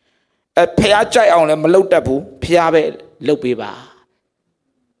ဖះကြိုက်အောင်လည်းမလုပ်တတ်ဘူးဖះပဲလုပ်ပေးပါ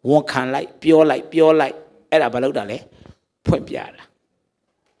ဝန်ခံလိုက်ပြောလိုက်အဲ့ဒါဘာလုပ်တာလဲဖွင့်ပြတာ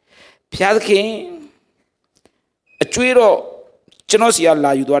ဖះသခင်အကျွေးတော့ကျွန်တော်စီက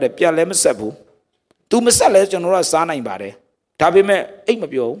လာယူသွားတယ်ပြန်လည်းမဆက်ဘူး तू မဆက်လဲကျွန်တော်ကစားနိုင်ပါတယ်ဒါပေမဲ့အိတ်မ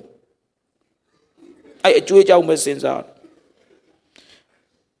ပြောဘူးအဲ့အကျွေးကြောင့်ပဲစဉ်းစား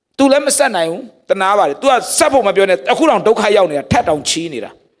तू လည်းမဆက်နိုင်ဘူးတနာပါတယ် तू ကဆက်ဖို့မပြောနဲ့အခုတောင်ဒုက္ခရောက်နေတာထက်တောင်ချီးနေ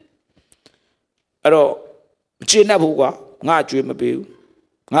တာအဲ့တော့မချေနဲ့ဘူးကွာငါအကျွေးမပေးဘူး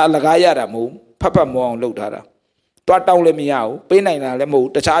ငါအလကားရတာမဟုတ်ဖတ်မောအောင်လုပ်ထားတာတွားတောင်းလည်းမရဘူးပေးနိုင်တာလည်းမဟုတ်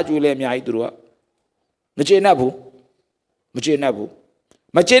တခြားအကျွေးလည်းအများကြီးသူတို့ကမချေနဲ့ဘူးမချေ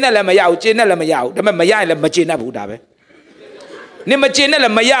နဲ့လည်းမရဘူးချေနဲ့လည်းမရဘူးဒါပေမဲ့မရရင်လည်းမချေနဲ့ဘူးဒါပဲနင်မချေနဲ့လ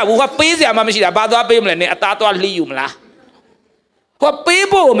ည်းမရဘူးဟာပေးစရာမှမရှိတာဘာသွားပေးမလဲနင်အသားသွားလှီးယူမလားဟောပေး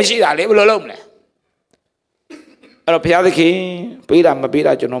ဖို့မရှိတာလေဘယ်လိုလုပ်မလဲအဲ့တော့ဘုရားသခင်ပေးတာမပေး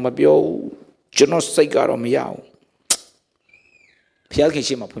တာကျွန်တော်မပြောဘူးကျွန်တော်စိတ်ကတော့မရဘူးဘုရားသခင်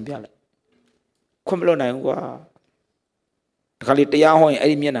ရှေ့မှာဖွင့်ပြလိုက်ခွင့်မလွတ်နိုင်ဘူးကွာတခါလေတရားဟောရင်အဲ့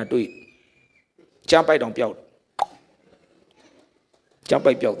ဒီမျက်နှာတွေ့ကြမ်းပိုက်တောင်ပျောက်ကြမ်း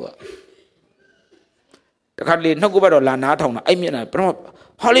ပိုက်ပျောက်သွားတခါလေနှုတ်ကပတ်တော်လာနားထောင်တာအဲ့မျက်နှာပထမ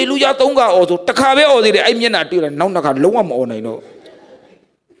ဟာလေလုယာ3ခါအော်ဆိုတခါပဲအော်သေးတယ်အဲ့မျက်နှာတွေ့လိုက်နောက်တစ်ခါလုံးဝမအော်နိုင်တော့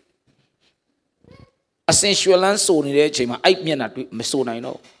အစင်ရွှေလန်းဆိုနေတဲ့အချိန်မှာအဲ့မျက်နှာတွေ့မဆိုနိုင်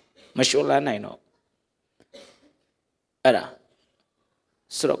တော့မရွှေလန်းနိုင်တော့အဲ့ဒါ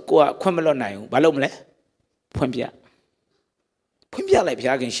ဆိုတော့ကိုကခွင့်မလွတ်နိုင်ဘူးဘာလုပ်မလဲဖွင့်ပြလိုက်ဘု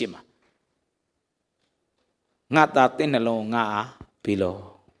ရားခင်ရှေ့မှာငါသားတဲ့နှလုံးငါအားပြီးလို့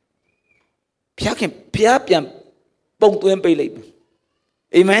ဘုရားခင်ဘုရားပြန်ပုံသွင်းပေးလိုက်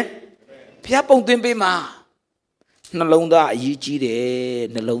အာမင်ဘုရားပုံသွင်းပေးမှာနှလုံးသားအရေးကြီးတယ်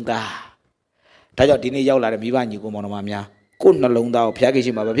နှလုံးသားဒါကြောင့်ဒီနေ့ရောက်လာတဲ့မိဘညီကိုမောင်နှမများကိုယ်နှလုံးသားကိုဘုရားခင်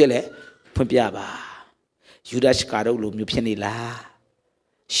ရှေ့မှာဘာဖြစ်လဲဖွင့်ပြပါယူဒရှကာရုတ်လိုမျိုးဖြစ်နေလား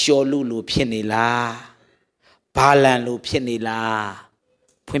ရှောလူလိုဖြစ်နေလားဘာလန်လိုဖြစ်နေလား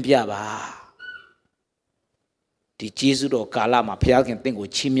ဖွင့်ပြပါဒီကျေးဇူးတော်ကာလမှာဘုရားခင်တင့်ကို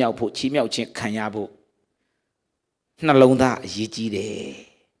ချီးမြှောက်ခြင်းခံရဖို့နှလုံးသားအရေးကြီးတယ်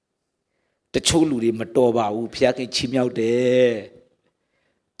တချို့လူတွေမတော်ပါဘူးဘုရားခင်ချီးမြှောက်တယ်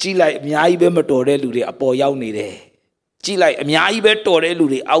ကြည်လိုက်အများကြီးပဲမတော်တဲ့လူတွေအပေါ်ရောက်နေတယ်ကြည်လိုက်အများကြီးပဲတော်တဲ့လူ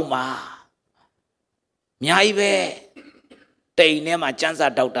တွေအောက်မှာအများကြီးပဲတိမ်ထဲမှာကျန်းစာ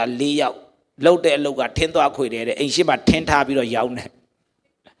ဒေါက်တာ4ယောက်လှုပ်တဲ့အလုပ်ကထင်းသွားခွေတယ်အိမ်ရှိမှထင်းထားပြီးတော့ရောင်းတယ်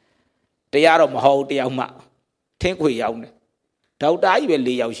တရားတော့မဟုတ်တယောက်မှထင်းခွေရောင်းတယ်ဒေါက်တာကြီးပဲ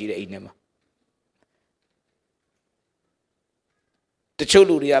4ယောက်ရှိတယ်အိမ်ထဲမှာတချို့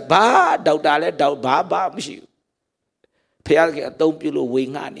လူတွေကဘာဒေါက်တာလဲဘာမရှိဘူးဖះကအသုံးပြုလို့ဝေ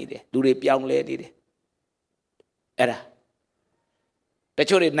ငှနေတယ်လူတွေပြောင်းလဲနေတယ်အဲ့ဒါတ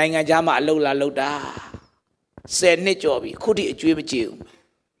ချို့တွေနိုင်ငံခြားမှာအလုပ်လာလုပ်တာ10နှစ်ကျော်ပြီခုထိအကျွေးမကြည့်ဘူး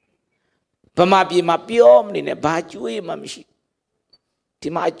ဗမာပြည်မှာပြောမနေနဲ့ဘာကျွေးမှမရှိဒီ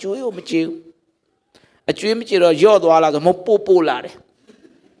မှာအကျွေးကိုမကြည့်ဘူးအကျွေးမကြည့်တော့ရော့သွားလာဆိုမပို့လာတယ်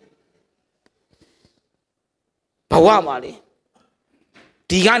ဘဝမှာလေ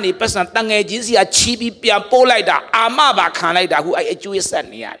ဒီကနေပတ်စံတငယ်ချင်းစီကချီးပြီးပြန်ပို့လိုက်တာအာမပါခံလိုက်တာအခုအဲ့အကျွေးဆက်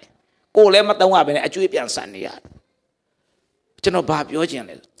နေရတယ်ကိုလည်းမတုံးရဘဲနဲ့အကျွေးပြန်ဆက်နေရတယ်ကျွန်တော်ဘာပြောချင်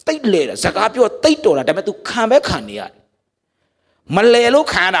လဲတိတ်လေတာစကားပြောတိတ်တော်တာဒါပေမဲ့ तू ခံပဲခံနေရတယ် မလဲလို့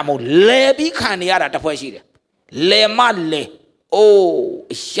ခံရတာမဟုတ်လဲပြီးခံနေရတာတစ်ဖွဲ့ရှိတယ်လဲမလဲအိုး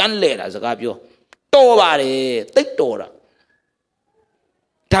အရှမ်းလဲတာစကားပြောတော်ပါတယ်တိတ်တော်တာ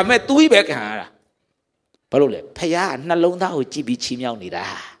ဒါမဲ့သူ့ပဲခံရတာဘာလို့လဲဖယားနှလုံးသားကိုကြည့်ပြီးချီးမြှောက်နေတာ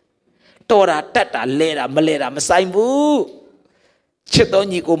တော်တာတက်တာလဲတာမလဲတာမဆိုင်ဘူးချစ်တော်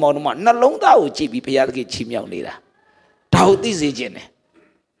ညီကိုမောင်တို့ကနှလုံးသားကိုကြည့်ပြီးဖယားသခင်ချီးမြှောက်နေတာဒါကိုသိစေခြင်းတယ်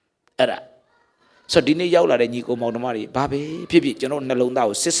အဲ့ဒါဆိုဒီနေ့ရောက်လာတဲ့ညီကိုမောင်တို့တွေဘာပဲဖြစ်ဖြစ်ကျွန်တော်နှလုံးသား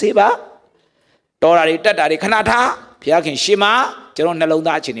ကိုစစ်ဆေးပါတော်တာတွေတက်တာတွေခဏထားဘုရားခင်ရှေ့မှာကျွန်တော်နှလုံး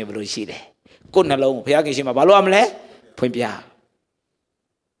သားအခြေအနေဘယ်လိုရှိတယ်ကိုယ်နှလုံးကိုဘုရားခင်ရှေ့မှာဘာလို့ရမလဲဖွင့်ပြ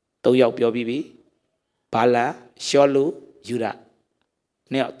၃ယောက်ပြောပြီးပြီဘာလာရှောလူယူဒ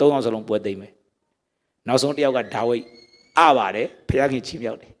နှစ်ယောက်၃ယောက်စလုံးပွဲသိမ့်မယ်နောက်ဆုံးတစ်ယောက်ကဒါဝိဒ်အပါတယ်ဘုရားခင်ချီး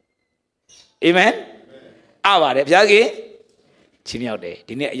မြှောက်တယ်အာမင်အပါတယ်ဘုရားခင်ချီးမြှောက်တယ်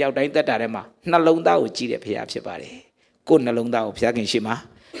ဒီနေ့အရောက်တိုင်းတက်တာထဲမှာနှလုံးသားကိုကြည့်တဲ့ဘုရားဖြစ်ပါတယ်ကိုယ်နှလုံးသားကိုဘုရားခင်ရှေ့မှာ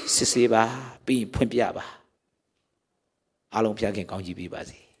စစ်ဆေးပါပြီးဖွင့်ပြပါအားလုံးဘုရားခင်ကောင်းချီးပေးပါ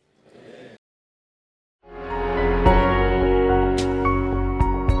စေ